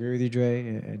 I agree with you, Dre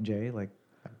and Jay. Like,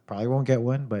 I probably won't get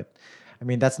one, but I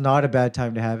mean, that's not a bad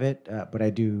time to have it. But I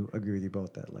do agree with you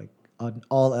both that like on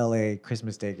all LA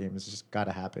Christmas Day games just got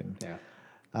to happen. Yeah.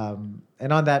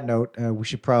 And on that note, we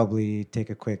should probably take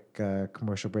a quick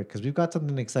commercial break because we've got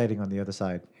something exciting on the other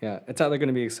side. Yeah. It's either going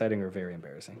to be exciting or very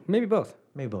embarrassing. Maybe both.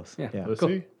 Maybe both. Yeah. Let's Cool.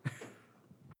 see.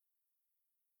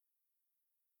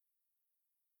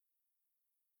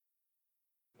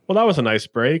 Well, that was a nice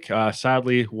break.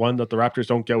 Sadly, one that the Raptors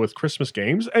don't get with Christmas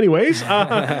games. Anyways,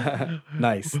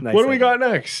 Nice. what do we got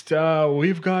next?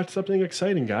 We've got something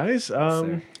exciting, guys.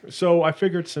 So I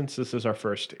figured since this is our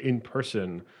first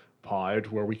in-person pod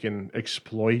where we can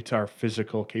exploit our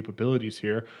physical capabilities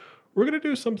here, we're going to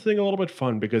do something a little bit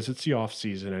fun because it's the off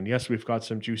season. And yes, we've got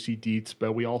some juicy deets,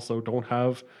 but we also don't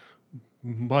have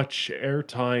much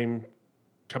airtime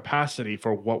capacity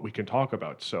for what we can talk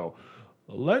about. So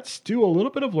let's do a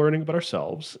little bit of learning about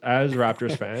ourselves as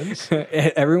Raptors fans.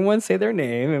 Everyone say their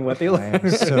name and what they I like. am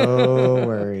so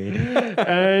worried.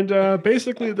 And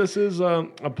basically, this is a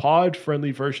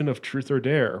pod-friendly version of Truth or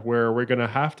Dare, where we're going to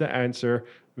have to answer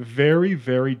very,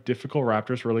 very difficult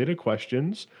Raptors-related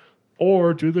questions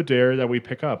or do the dare that we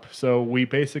pick up. So we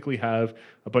basically have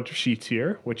a bunch of sheets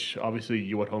here, which obviously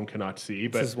you at home cannot see.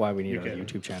 But This is why we need you a can-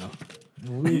 YouTube channel.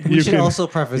 We You should can- also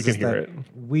preface you this can hear that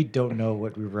we don't know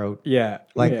what we wrote. Yeah.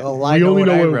 Like, yeah. I We know only what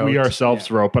I know what wrote. we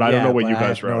ourselves wrote, but I don't know what but you I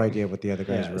guys have wrote. no idea what the other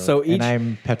guys Yeah. wrote. So and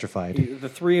I'm petrified. The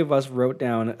three of us wrote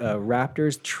down a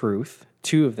Raptors truth,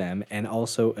 two of them, and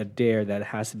also a dare that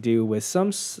has to do with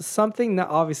something not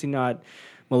obviously not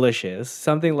malicious,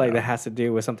 something like that has to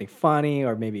do with something funny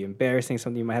or maybe embarrassing,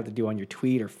 something you might have to do on your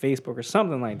tweet or Facebook or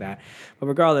something like that. But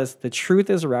regardless, the truth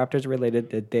is Raptors related.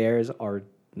 The dares are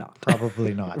not.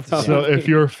 Probably not. So if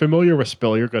you're familiar with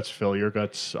Spill Your Guts, Fill Your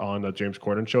Guts on the James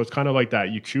Corden show, it's kind of like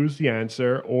that. You choose the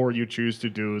answer or you choose to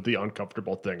do the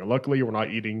uncomfortable thing. And luckily, we're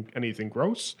not eating anything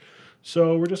gross.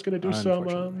 So we're just going to do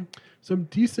some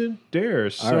decent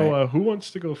dares. All So right. who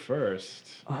wants to go first?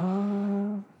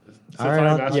 All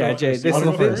right, Yeah, Jay, this I'll is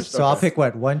go the- first. So I'll pick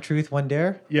what? One truth, one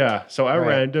dare? Yeah, so at Right.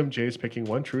 random, Jay's picking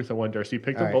one truth and one dare. So you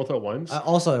pick them All right. both at once.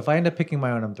 Also, if I end up picking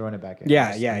my own, I'm throwing it back in.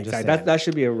 Yeah, I'm yeah, just exactly. saying. That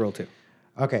should be a rule too.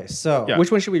 Okay, so Yeah. Which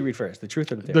one should we read first? The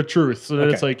truth or the dare? The truth. So then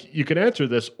it's Okay. like you can answer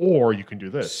this or you can do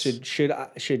this.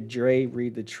 Should Dre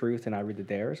read the truth and I read the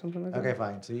dare or something like that? okay,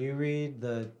 fine. So you read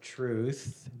the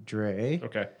truth, Dre,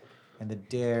 Okay. and the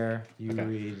dare you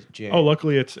read Jay. Oh,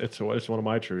 luckily it's one of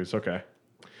my truths. Okay.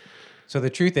 So the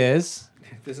truth is,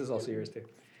 This is also yours too.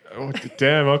 Oh,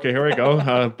 damn. Okay, here we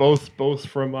go. Both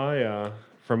from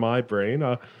my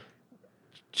brain.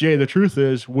 Jay, the truth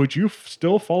is, would you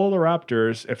still follow the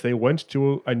Raptors if they went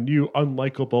to a new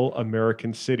unlikable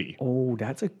American city? Oh,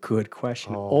 that's a good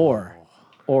question.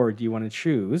 Or do you want to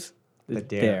choose the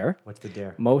dare. What's the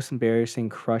dare? most embarrassing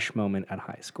crush moment at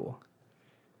high school?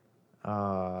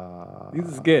 This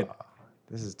is good.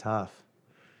 This is tough.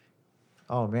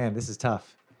 Oh man, this is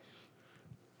tough.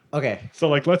 Okay. So,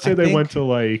 like, let's say I they think- went to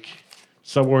like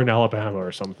somewhere in Alabama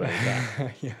or something. Like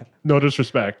that. Yeah. No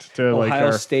disrespect to like Ohio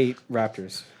our State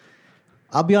Raptors.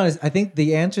 I'll be honest. I think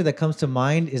the answer that comes to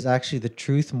mind is actually the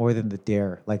truth more than the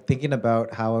dare. Like thinking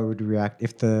about how I would react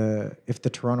if the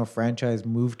Toronto franchise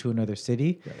moved to another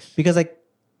city, because I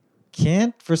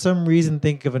can't for some reason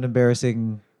think of an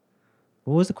embarrassing.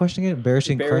 What was the question again?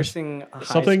 Embarrassing crush. Embarrassing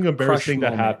something crush embarrassing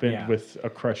that moment, happened yeah. with a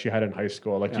crush you had in high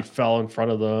school. Like Yeah. you fell in front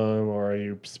of them or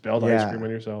you spilled ice Yeah. cream on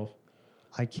yourself.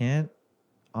 I can't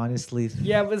honestly.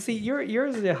 Yeah, but see,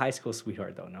 yours is a high school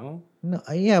sweetheart, though, no? No,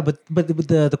 yeah, but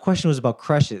the question was about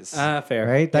crushes. Fair.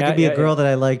 Right? That Yeah, could be yeah, a girl yeah. that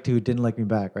I liked who didn't like me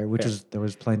back, right? Which Fair. is there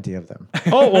was plenty of them.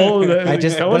 Oh well, I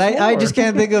just tell but us I more. just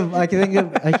can't think of I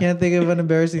can't think of an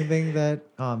embarrassing thing that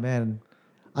oh man.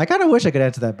 I kind of wish I could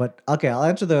answer that, but okay, I'll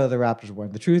answer the Raptors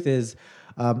one. The truth is,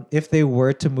 if they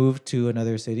were to move to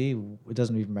another city, it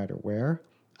doesn't even matter where,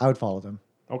 I would follow them.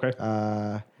 Okay.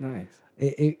 Nice.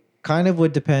 It kind of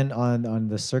would depend on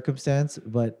the circumstance,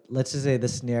 but let's just say the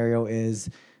scenario is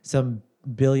some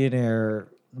billionaire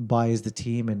buys the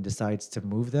team and decides to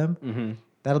move them. Mm-hmm.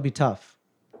 That'll be tough.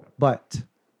 But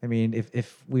I mean,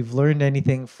 if we've learned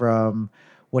anything from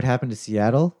what happened to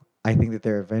Seattle, I think that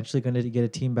they're eventually going to get a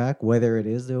team back, whether it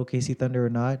is the OKC Thunder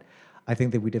or not. I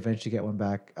think that we'd eventually get one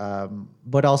back.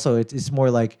 But also, it's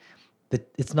more like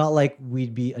it's not like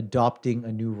we'd be adopting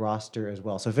a new roster as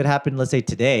well. So if it happened, let's say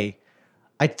today,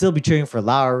 I'd still be cheering for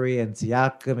Lowry and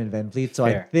Siakam and Van Vliet. So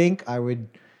Fair. I think I would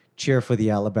cheer for the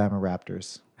Alabama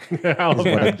Raptors.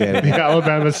 Alabama, getting the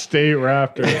Alabama State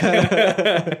Raptors.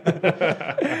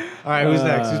 All right, who's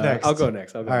next? Who's next? I'll go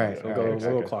next. All All right, next. We'll all go. right, We'll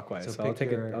go okay. clockwise. So So I'll pick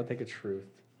take your- it. I'll take a truth.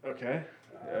 Okay.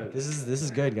 This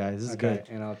is good, guys. This is good.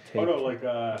 And I'll take.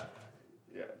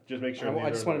 Yeah. Just make sure. I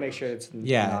just want to make sure it's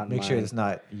Yeah, not make sure mine. it's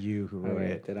not you who wrote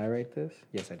Okay, it. did I write this?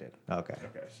 Yes, I did. Okay.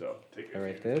 Okay, so take I your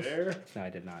write this? dare. No, I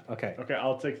did not. Okay. Okay,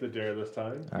 I'll take the dare this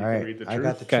time. All You right. can read the I truth.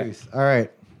 got the Okay. truth. All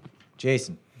right.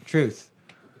 Jason, truth.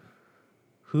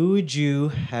 Who would you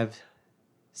have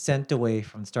sent away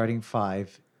from starting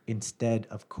five instead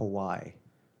of Kawhi?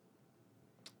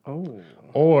 Oh.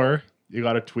 Or you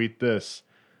got to tweet this.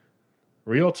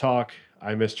 Real talk.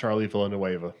 I miss Charlie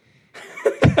Villanueva.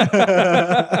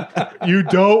 You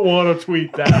don't want to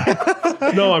tweet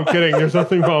that. No, I'm kidding. There's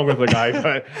nothing wrong with the guy,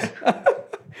 but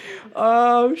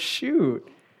Oh shoot.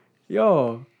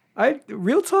 Yo.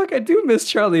 Real talk, I do miss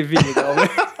Charlie V though. Man.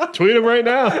 tweet him right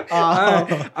now.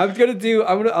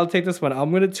 I'll take this one.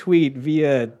 I'm gonna tweet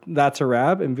via That's a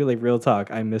Wrap and be like, real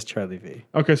talk, I miss Charlie V.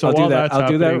 Okay, so I'll while do that. that's I'll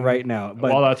do that happening- right now.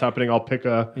 But while that's happening, I'll pick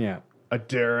yeah. a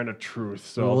dare and a truth.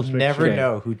 So I'll We'll just make never sure-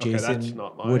 know who Okay, that's Jason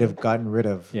not mine. would have gotten rid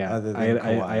of. Yeah. Other than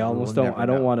Kawhi. I almost We'll don't never I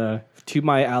don't know. wanna to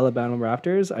my Alabama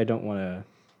Raptors, I don't wanna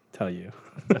tell you.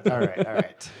 All right. All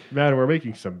right. Man, we're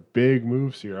making some big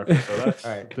moves here. Okay, so that's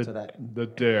All right, the, so that- the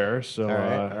dare. So All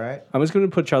right. All right. I'm just gonna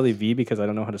put Charlie V because I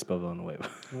don't know how to spell Villanueva.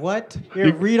 What?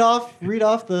 Here, read off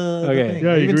the Okay. thing.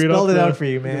 Yeah, I you even can read spelled off it the- out for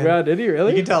you, man. Wow, did he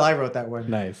really? You can tell I wrote that one.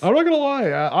 Nice. I'm not gonna lie.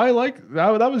 I like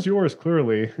that. That was yours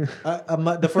clearly.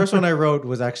 The first one I wrote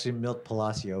was actually Milt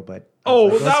Palacio, but Oh,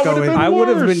 let's that go would've with- been I would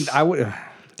have worse. been. I would.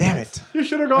 Damn it! You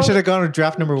should have I gone. should have gone with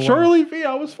draft number one. Charlie V.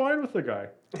 I was fine with the guy.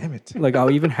 Damn it! Like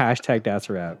I'll even hashtag That's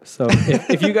a Wrap. So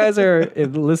if you guys are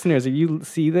if listeners, if you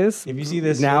see this, If you see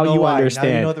this, now you'll know you why. understand.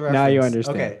 Now you know the Now you reference.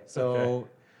 understand. Okay,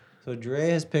 so Dre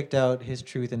has picked out his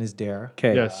truth and his dare.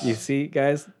 Okay. Yes. You see,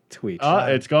 guys, tweet.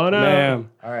 It's gone out. Ma'am.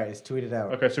 All right, it's tweeted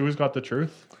out. Okay, so who's got the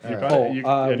truth? You All got right. it. You,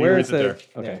 Oh, and you where read is the the? dare.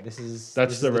 Okay. Yeah, this is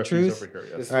That's this the is reference truth. over here.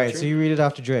 Yes. This- All right, Truth? so you read it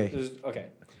off to Dre. Okay.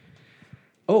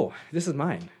 Oh, this is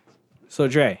mine. So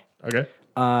Dre, Okay.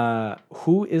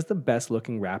 who is the best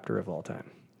looking Raptor of all time?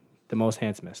 The most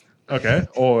handsomest. Okay.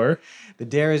 Or The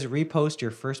dare is repost your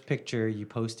first picture you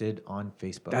posted on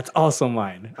Facebook. That's also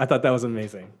mine. I thought that was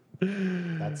amazing.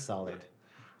 That's solid.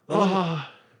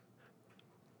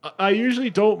 I usually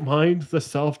don't mind the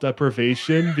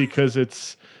self-deprivation because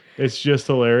it's just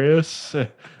hilarious.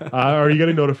 Are you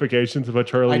getting notifications about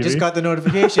Charlie? I just V? got the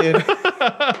notification.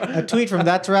 A tweet from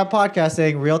That's a Wrap podcast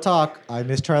saying, "Real talk, I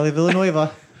miss Charlie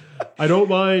Villanueva." I don't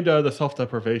mind the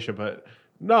self-deprivation, but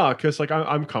no, because like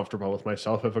I'm comfortable with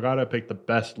myself. If I gotta pick the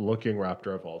best-looking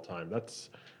Raptor of all time, that's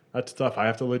tough. I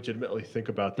have to legitimately think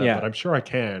about that, Yeah. but I'm sure I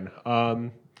can.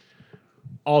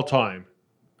 All time.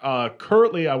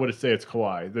 Currently, I would say it's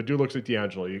Kawhi. The dude looks like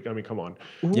D'Angelo. I mean, come on.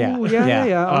 Yeah. Ooh, yeah.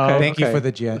 Yeah. Okay. Thank you okay. for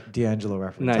the D'Angelo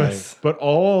reference. Nice. But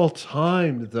all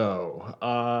time though,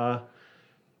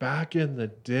 back in the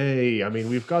day, I mean,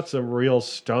 we've got some real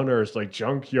stunners like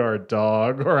Junkyard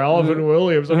Dog or Alvin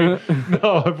Williams. I mean,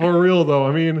 no, for real though.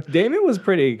 I mean, Damon was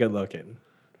pretty good looking.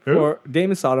 Who? Or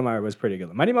Damon Sotomayor was pretty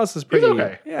good. Mighty Mouse was pretty.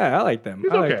 okay. Yeah, I like them.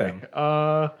 he's I like okay.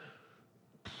 them.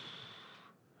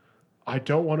 I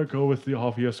don't want to go with the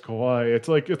obvious Kawhi. It's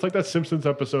like that Simpsons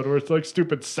episode where it's like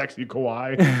stupid, sexy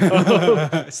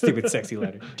Kawhi. Stupid sexy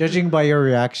letter. Judging by your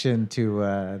reaction to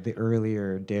the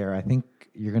earlier dare, I think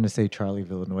you're going to say Charlie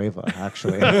Villanueva,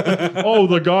 actually. Oh,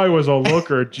 the guy was a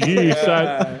looker.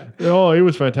 Jeez, he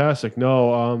was fantastic.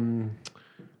 No,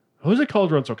 Jose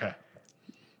Calderon's okay.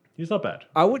 He's not bad.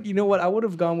 I would, you know what? I would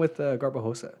have gone with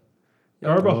Garbajosa.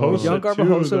 Garbajosa, Young too,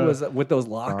 Garbajosa was with those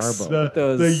locks. Garbo. the, with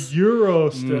those, the Euro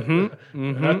step.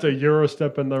 Mhm. That's a Euro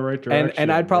step in the right direction.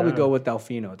 and I'd probably yeah. go with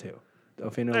Delfino too.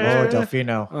 Delfino. Oh, was-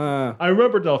 Delfino. I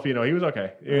remember Delfino. He was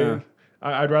okay.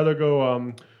 I'd rather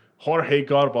go Jorge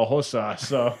Garbajosa.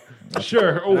 So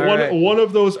sure, right. one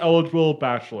of those eligible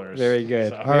bachelors. Very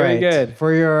good. So. All Very right. good.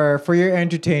 For your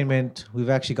entertainment, we've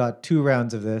actually got 2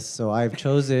 rounds of this. So I've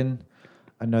chosen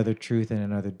another truth and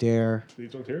another dare.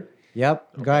 These ones here.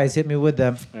 Yep, guys, hit me with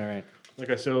them. All right.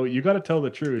 Okay, so you got to tell the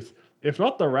truth. If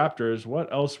not the Raptors,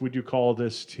 what else would you call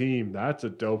this team? That's a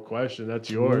dope question. That's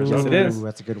yours. Yes, it is. Ooh,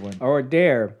 that's a good one. Or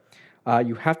dare,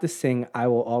 you have to sing "I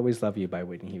Will Always Love You" by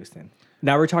Whitney Houston.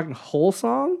 Now we're talking whole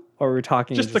song, or we're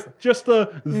talking Just the part. Just the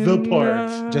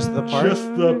part? Just the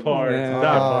part. Yeah.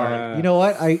 That part. You know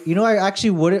what? I actually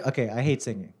wouldn't. Okay, I hate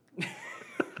singing,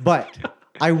 but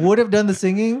I would have done the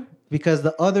singing because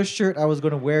the other shirt I was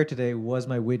going to wear today was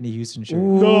my Whitney Houston shirt.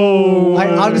 No. I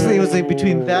honestly, it was like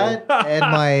between that and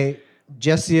my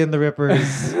Jesse and the Rippers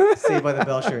Saved by the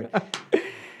Bell shirt.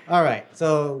 All right.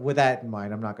 So with that in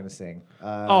mind, I'm not going to sing.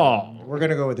 We're going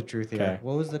to go with the truth here. Okay.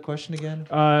 What was the question again?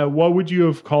 What would you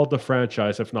have called the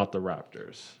franchise if not the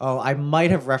Raptors? Oh, I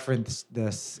might have referenced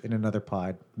this in another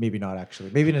pod. Maybe not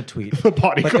actually. Maybe in a tweet. The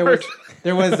bodyguard. But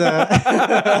there was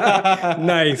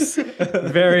nice,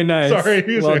 very nice.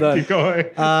 Sorry, well done. keep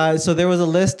going. so there was a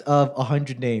list of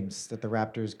 100 names that the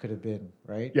Raptors could have been,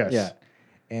 right? Yes. Yeah.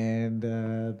 And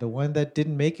the one that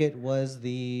didn't make it was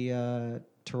the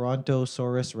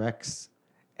Torontosaurus Rex.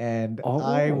 And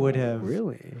I would have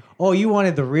really. Oh, you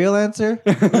wanted the real answer?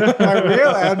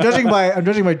 I'm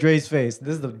judging by Dre's face.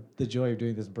 This is the joy of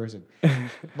doing this in person.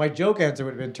 My joke answer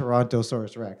would have been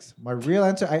Torontosaurus Rex. My real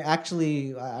answer, I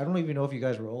don't even know if you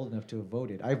guys were old enough to have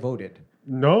voted. I voted.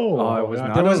 No. Oh, it was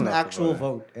not. There was an enough to actual vote.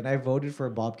 vote, and I voted for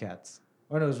Bobcats.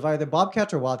 Oh no, it was either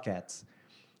Bobcats or Wildcats.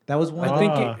 That was one. I of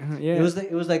think the, yeah.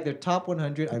 it was like their top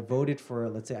 100. I voted for,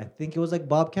 let's say, I think it was like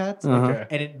Bobcats, Okay.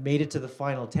 and it made it to the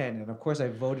final 10. And of course, I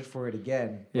voted for it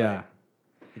again. but Yeah.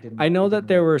 it didn't- I know it that didn't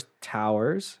there win. were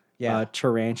towers. Yeah.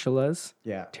 Tarantulas.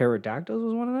 Yeah. Pterodactyls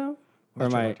was one of them. Or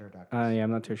Not sure am I? about pterodactyls. Yeah,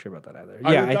 I'm not too sure about that either.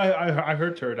 I, Yeah, I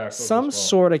heard pterodactyls. some as well.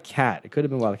 sort of cat. It could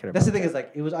have been wildcat. or That's the thing bobcat. is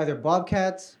like it was either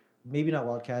Bobcats, maybe not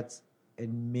Wildcats,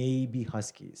 and maybe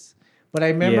Huskies. But I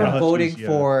remember Yeah. voting Huskies, yeah.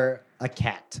 for a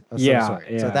cat of Yeah, some sort.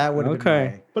 So yeah. that would have Okay.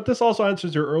 been But this also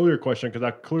answers your earlier question because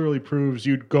that clearly proves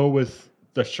you'd go with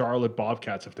the Charlotte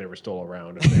Bobcats if they were still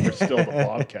around, if they were still the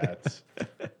Bobcats.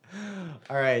 my.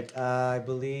 All right. I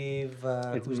believe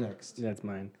who's next? That's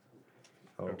mine.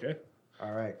 Okay.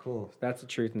 All right. Cool. That's the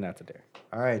truth and that's a dare.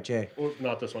 All right, Jay. Well,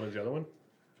 not this one, is the other one?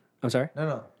 I'm sorry.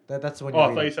 No. That's the one. Oh, I you're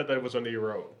thought you reading. said that it was under your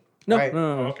row. No, Right. no,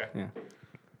 no, no. Oh, okay. Yeah.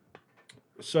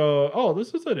 So,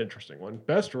 this is an interesting one.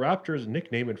 Best Raptors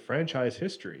nickname in franchise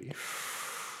history.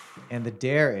 And the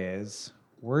dare is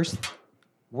worst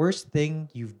thing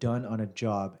you've done on a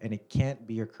job, and it can't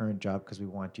be your current job because we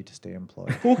want you to stay employed.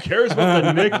 Who cares about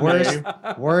the nickname?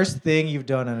 worst thing you've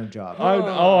done on a job.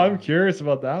 I'm curious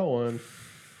about that one.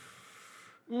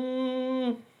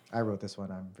 I wrote this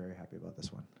one. I'm very happy about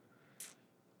this one.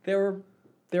 There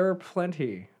were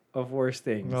plenty of worse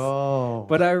things. Oh,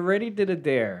 But I already did a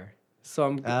dare,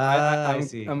 so I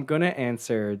see. I'm gonna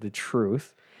answer the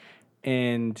truth,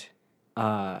 and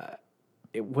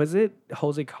was it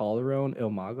Jose Calderon Il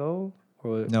Mago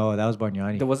or no, that was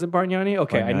Bargnani. was it Bargnani?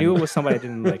 Okay, I Bargnani. knew it was somebody I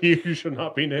didn't like. You should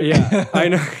not be named. Yeah, I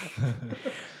know.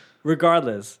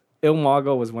 Regardless, Il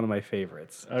Mago was one of my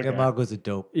favorites. Okay. Yamago's a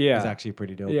dope. Yeah. He's actually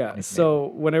pretty dope. Yeah. nickname. So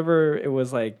whenever it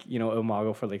was like,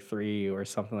 Imago for like 3 or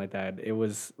something like that, it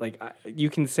was like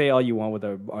you can say all you want with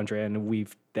Andre, and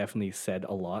we've definitely said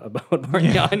a lot about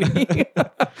Bargnani.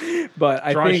 But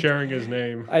I Try think sharing his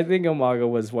name. I think Imago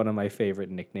was one of my favorite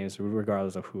nicknames,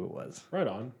 regardless of who it was. Right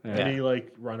on. Yeah. Any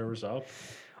like runners up?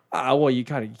 Well, you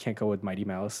can't go with Mighty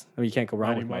Mouse. I mean, you can't go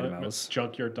wrong with Mighty Mo- Mouse.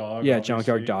 Junkyard Dog. Yeah, obviously.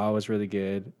 Junkyard Dog was really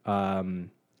good.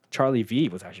 Charlie V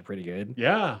was actually pretty good.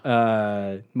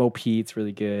 Yeah. Mo Pete's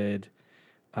really good.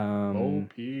 Oh,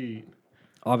 Pete.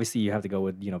 Obviously, you have to go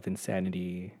with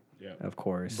Vinsanity, Yeah. of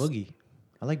course. Boogie.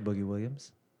 I like Boogie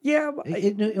Williams. Yeah, but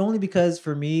Only because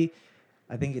for me,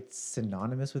 I think it's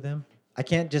synonymous with him. I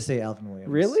can't just say Alvin Williams.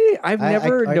 really, I've I-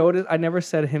 never I- noticed. I never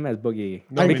said him as Boogie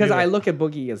No, me because I neither. look at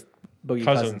Boogie as Boogie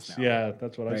Cousins. now. Yeah,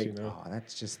 that's what I see Right. now. Oh,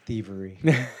 that's just thievery.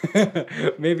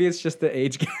 Maybe it's just the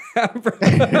age gap.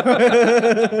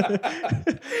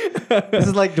 This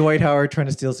is like Dwight Howard trying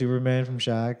to steal Superman from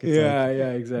Shaq. It's yeah, like,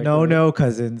 yeah, exactly. no,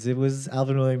 cousins. It was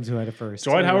Alvin Williams who had it first.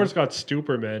 Dwight Howard's got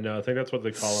Superman now. I think that's what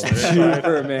they call him. Inside,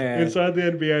 Superman. inside the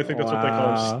NBA, I think that's what they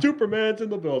call Wow. him. Superman's in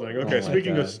the building. Okay, my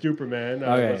speaking of God. Superman,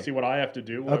 Okay. let's see what I have to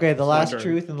do. Okay, the It's my last turn.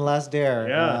 truth and the last dare.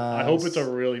 Yeah, I hope it's a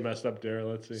really messed up dare.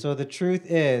 Let's see. So the truth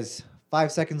is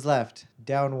 5 seconds left.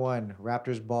 Down 1.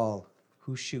 Raptors ball.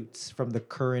 Who shoots from the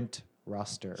current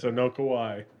roster? So no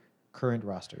Kawhi. Current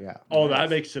roster, yeah. Oh, that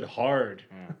makes it hard.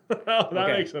 that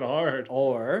Okay. makes it hard.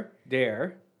 Or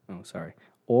dare. Oh, sorry.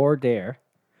 Or dare.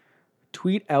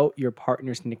 Tweet out your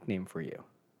partner's nickname for you.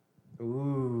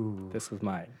 Ooh, This was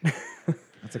mine.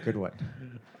 that's a good one.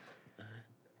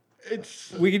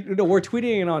 It's We're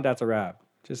tweeting it on That's a Wrap.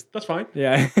 Just that's fine.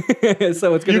 yeah.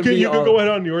 So it's gonna You can be you all, can go ahead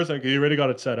on yours because you already got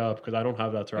it set up because I don't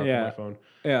have that throughout Yeah. my phone.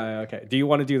 Yeah. Okay. Do you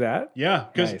want to do that? Yeah,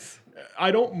 because Nice.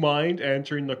 I don't mind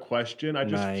answering the question. I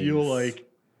just feel Nice. like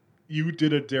you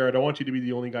did a dare. I don't want you to be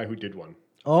the only guy who did one.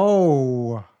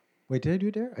 Oh, wait, did I do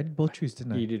it there? I did both truths,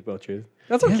 didn't I? You did both truths.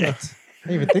 That's Damn okay. it. I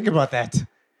didn't even think about that.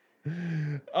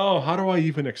 Oh, how do I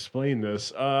even explain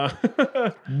this?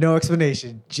 No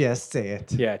explanation. Just say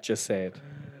it. Yeah. Just say it.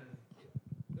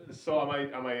 So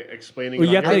am I explaining? Well,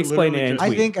 it you on have to here? explain Literally it in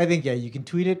just- tweet. I think yeah, you can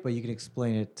tweet it, but you can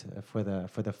explain it for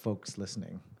the folks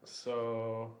listening.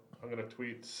 So I'm gonna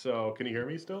tweet. So can you hear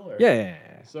me still? Or? Yeah.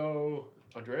 So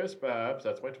Andreas Babs,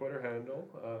 that's my Twitter handle.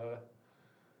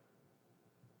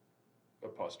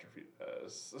 Apostrophe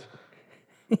S.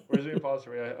 Where's the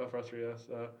apostrophe? Apostrophe S.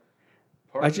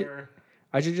 Partner.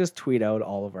 I should just tweet out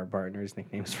all of our partners'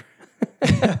 nicknames.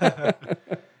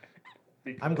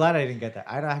 I'm glad I didn't get that.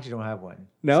 Actually don't have one.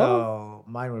 No? So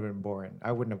mine would have been boring.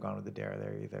 I wouldn't have gone with the dare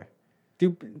there either.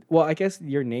 Dude, well, I guess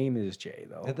your name is Jay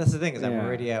though. That's the thing is I'm Yeah.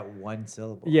 already at one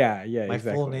syllable. Yeah. Yeah. My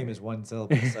exactly. full name is one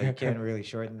syllable, so you can't really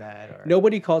shorten that. Or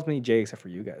Nobody calls me Jay except for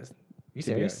you guys. you to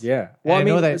be serious? honest. Yeah. Well, I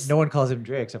know that it's- no one calls him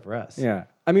Dre except for us. Yeah.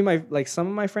 I mean, some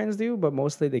of my friends do, but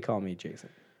mostly they call me Jason.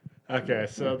 Okay,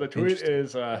 so the tweet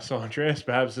is so Andreas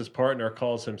Babs' partner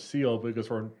calls him Seal because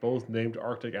we're both named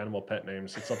Arctic animal pet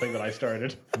names. It's something that I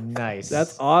started. Nice.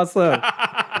 That's awesome.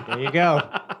 There you go.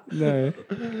 No.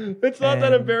 It's not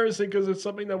that And- embarrassing because it's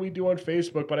something that we do on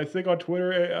Facebook, but I think on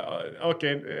Twitter.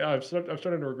 Okay, I'm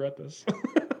starting to regret this.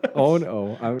 Oh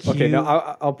no. Okay. Cue- No.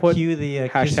 I'll put. Cue the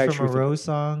Kiss hashtag from a truth. Rose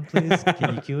song, please.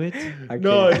 Can you cue it? I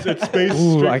No, can't. it's based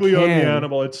Ooh, I strictly on the can.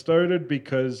 animal. It started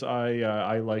because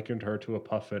I likened her to a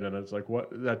puffin, and it's like, what?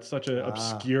 That's such an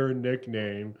obscure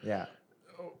nickname. Yeah.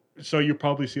 So you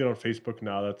probably see it on Facebook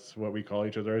now. That's what we call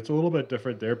each other. It's a little bit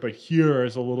different there, but here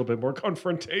is a little bit more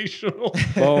confrontational.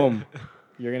 Boom.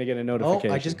 You're gonna get a Oh,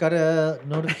 notification. I just got a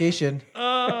notification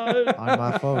on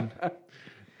my phone.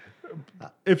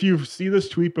 If you see this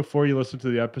tweet before you listen to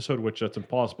the episode, which that's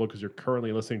impossible because you're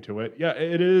currently listening to it, yeah,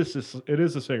 it is a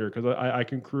singer because I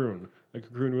can croon. I can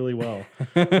croon really well.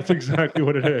 That's exactly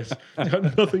what it is. It's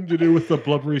got nothing to do with the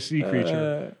blubbery sea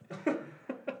creature.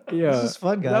 Yeah. This is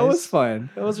fun, That was guys. fun.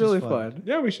 That was This is really fun. fun.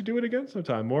 Yeah, we should do it again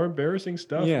sometime. More embarrassing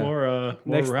stuff. Yeah. More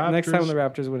Next Raptors. time the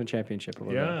Raptors win a championship. A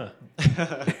little bit.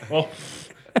 Yeah. Well,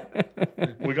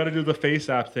 we got to do the face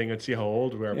app thing and see how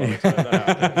old we are by the time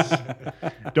that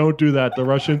happens. Don't do that. The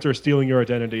Russians are stealing your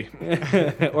identity.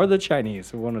 or the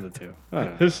Chinese, one of the two. I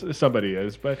don't know. Somebody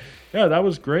is, but yeah, that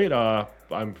was great.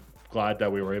 I'm glad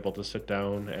that we were able to sit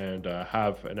down and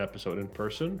have an episode in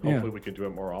person. Yeah. Hopefully, we can do it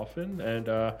more often.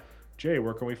 And Jay,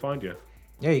 where can we find you?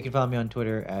 Yeah, you can follow me on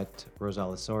Twitter at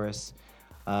Rosalosaurus.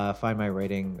 Find my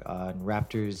writing on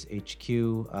Raptors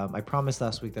HQ. I promised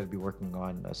last week that I'd be working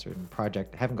on a certain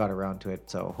project. I haven't got around to it,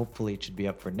 so hopefully it should be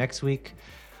up for next week.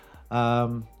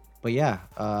 But yeah,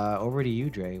 over to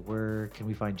you, Dre. Where can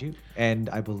we find you? And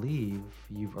I believe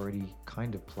you've already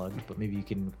kind of plugged, but maybe you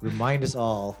can remind us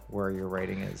all where your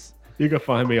writing is. You can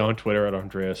find me on Twitter at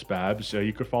Andreas Babs.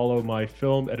 You can follow my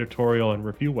film editorial and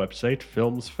review website,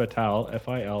 Films Fatale,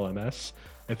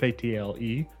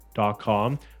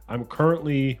 FILMSFATLE.com. I'm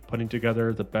currently putting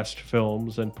together the best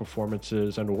films and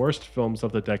performances and worst films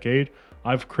of the decade.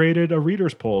 I've created a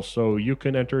reader's poll, so you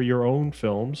can enter your own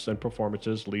films and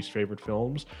performances, least favorite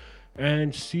films,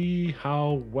 and see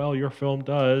how well your film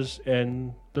does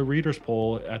in the reader's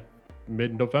poll at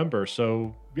mid-November.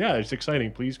 So yeah, it's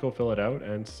exciting. Please go fill it out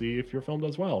and see if your film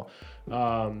does well.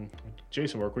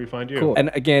 Jason, where can we find you? Cool.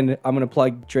 And again, I'm gonna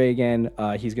plug Dre again.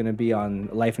 He's gonna be on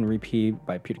Life and Repeat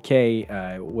by Peter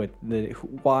Kay with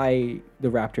why the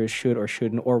Raptors should or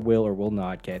shouldn't or will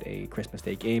not get a Christmas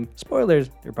Day game. Spoilers,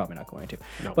 they're probably not going to.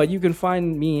 No. But you can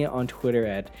find me on Twitter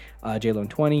at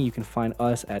JLone20. You can find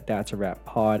us at That's a Rap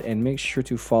Pod, and make sure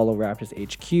to follow Raptors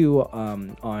HQ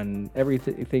on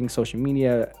everything social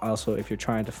media. Also, if you're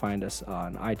trying to find us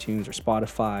on iTunes or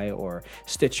Spotify or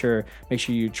Stitcher, make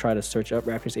sure you try to search up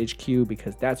Raptors HQ,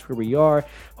 because that's where we are.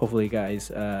 Hopefully,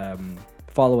 guys,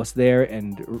 follow us there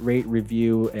and rate,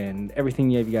 review, and everything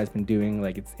you guys been doing.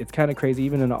 Like, it's kind of crazy.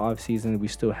 Even in the off season, we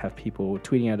still have people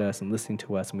tweeting at us and listening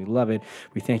to us, and we love it.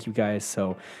 We thank you guys.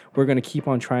 So we're gonna keep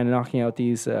on trying to knocking out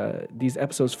these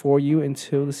episodes for you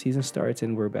until the season starts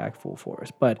and we're back full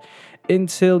force. But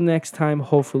until next time,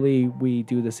 hopefully we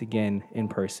do this again in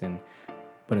person.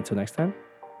 But until next time,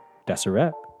 that's a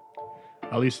wrap.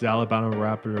 At least the Alabama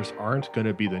Raptors aren't going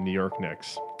to be the New York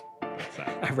Knicks.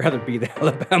 I'd rather be the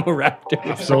Alabama Raptors.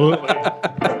 Absolutely.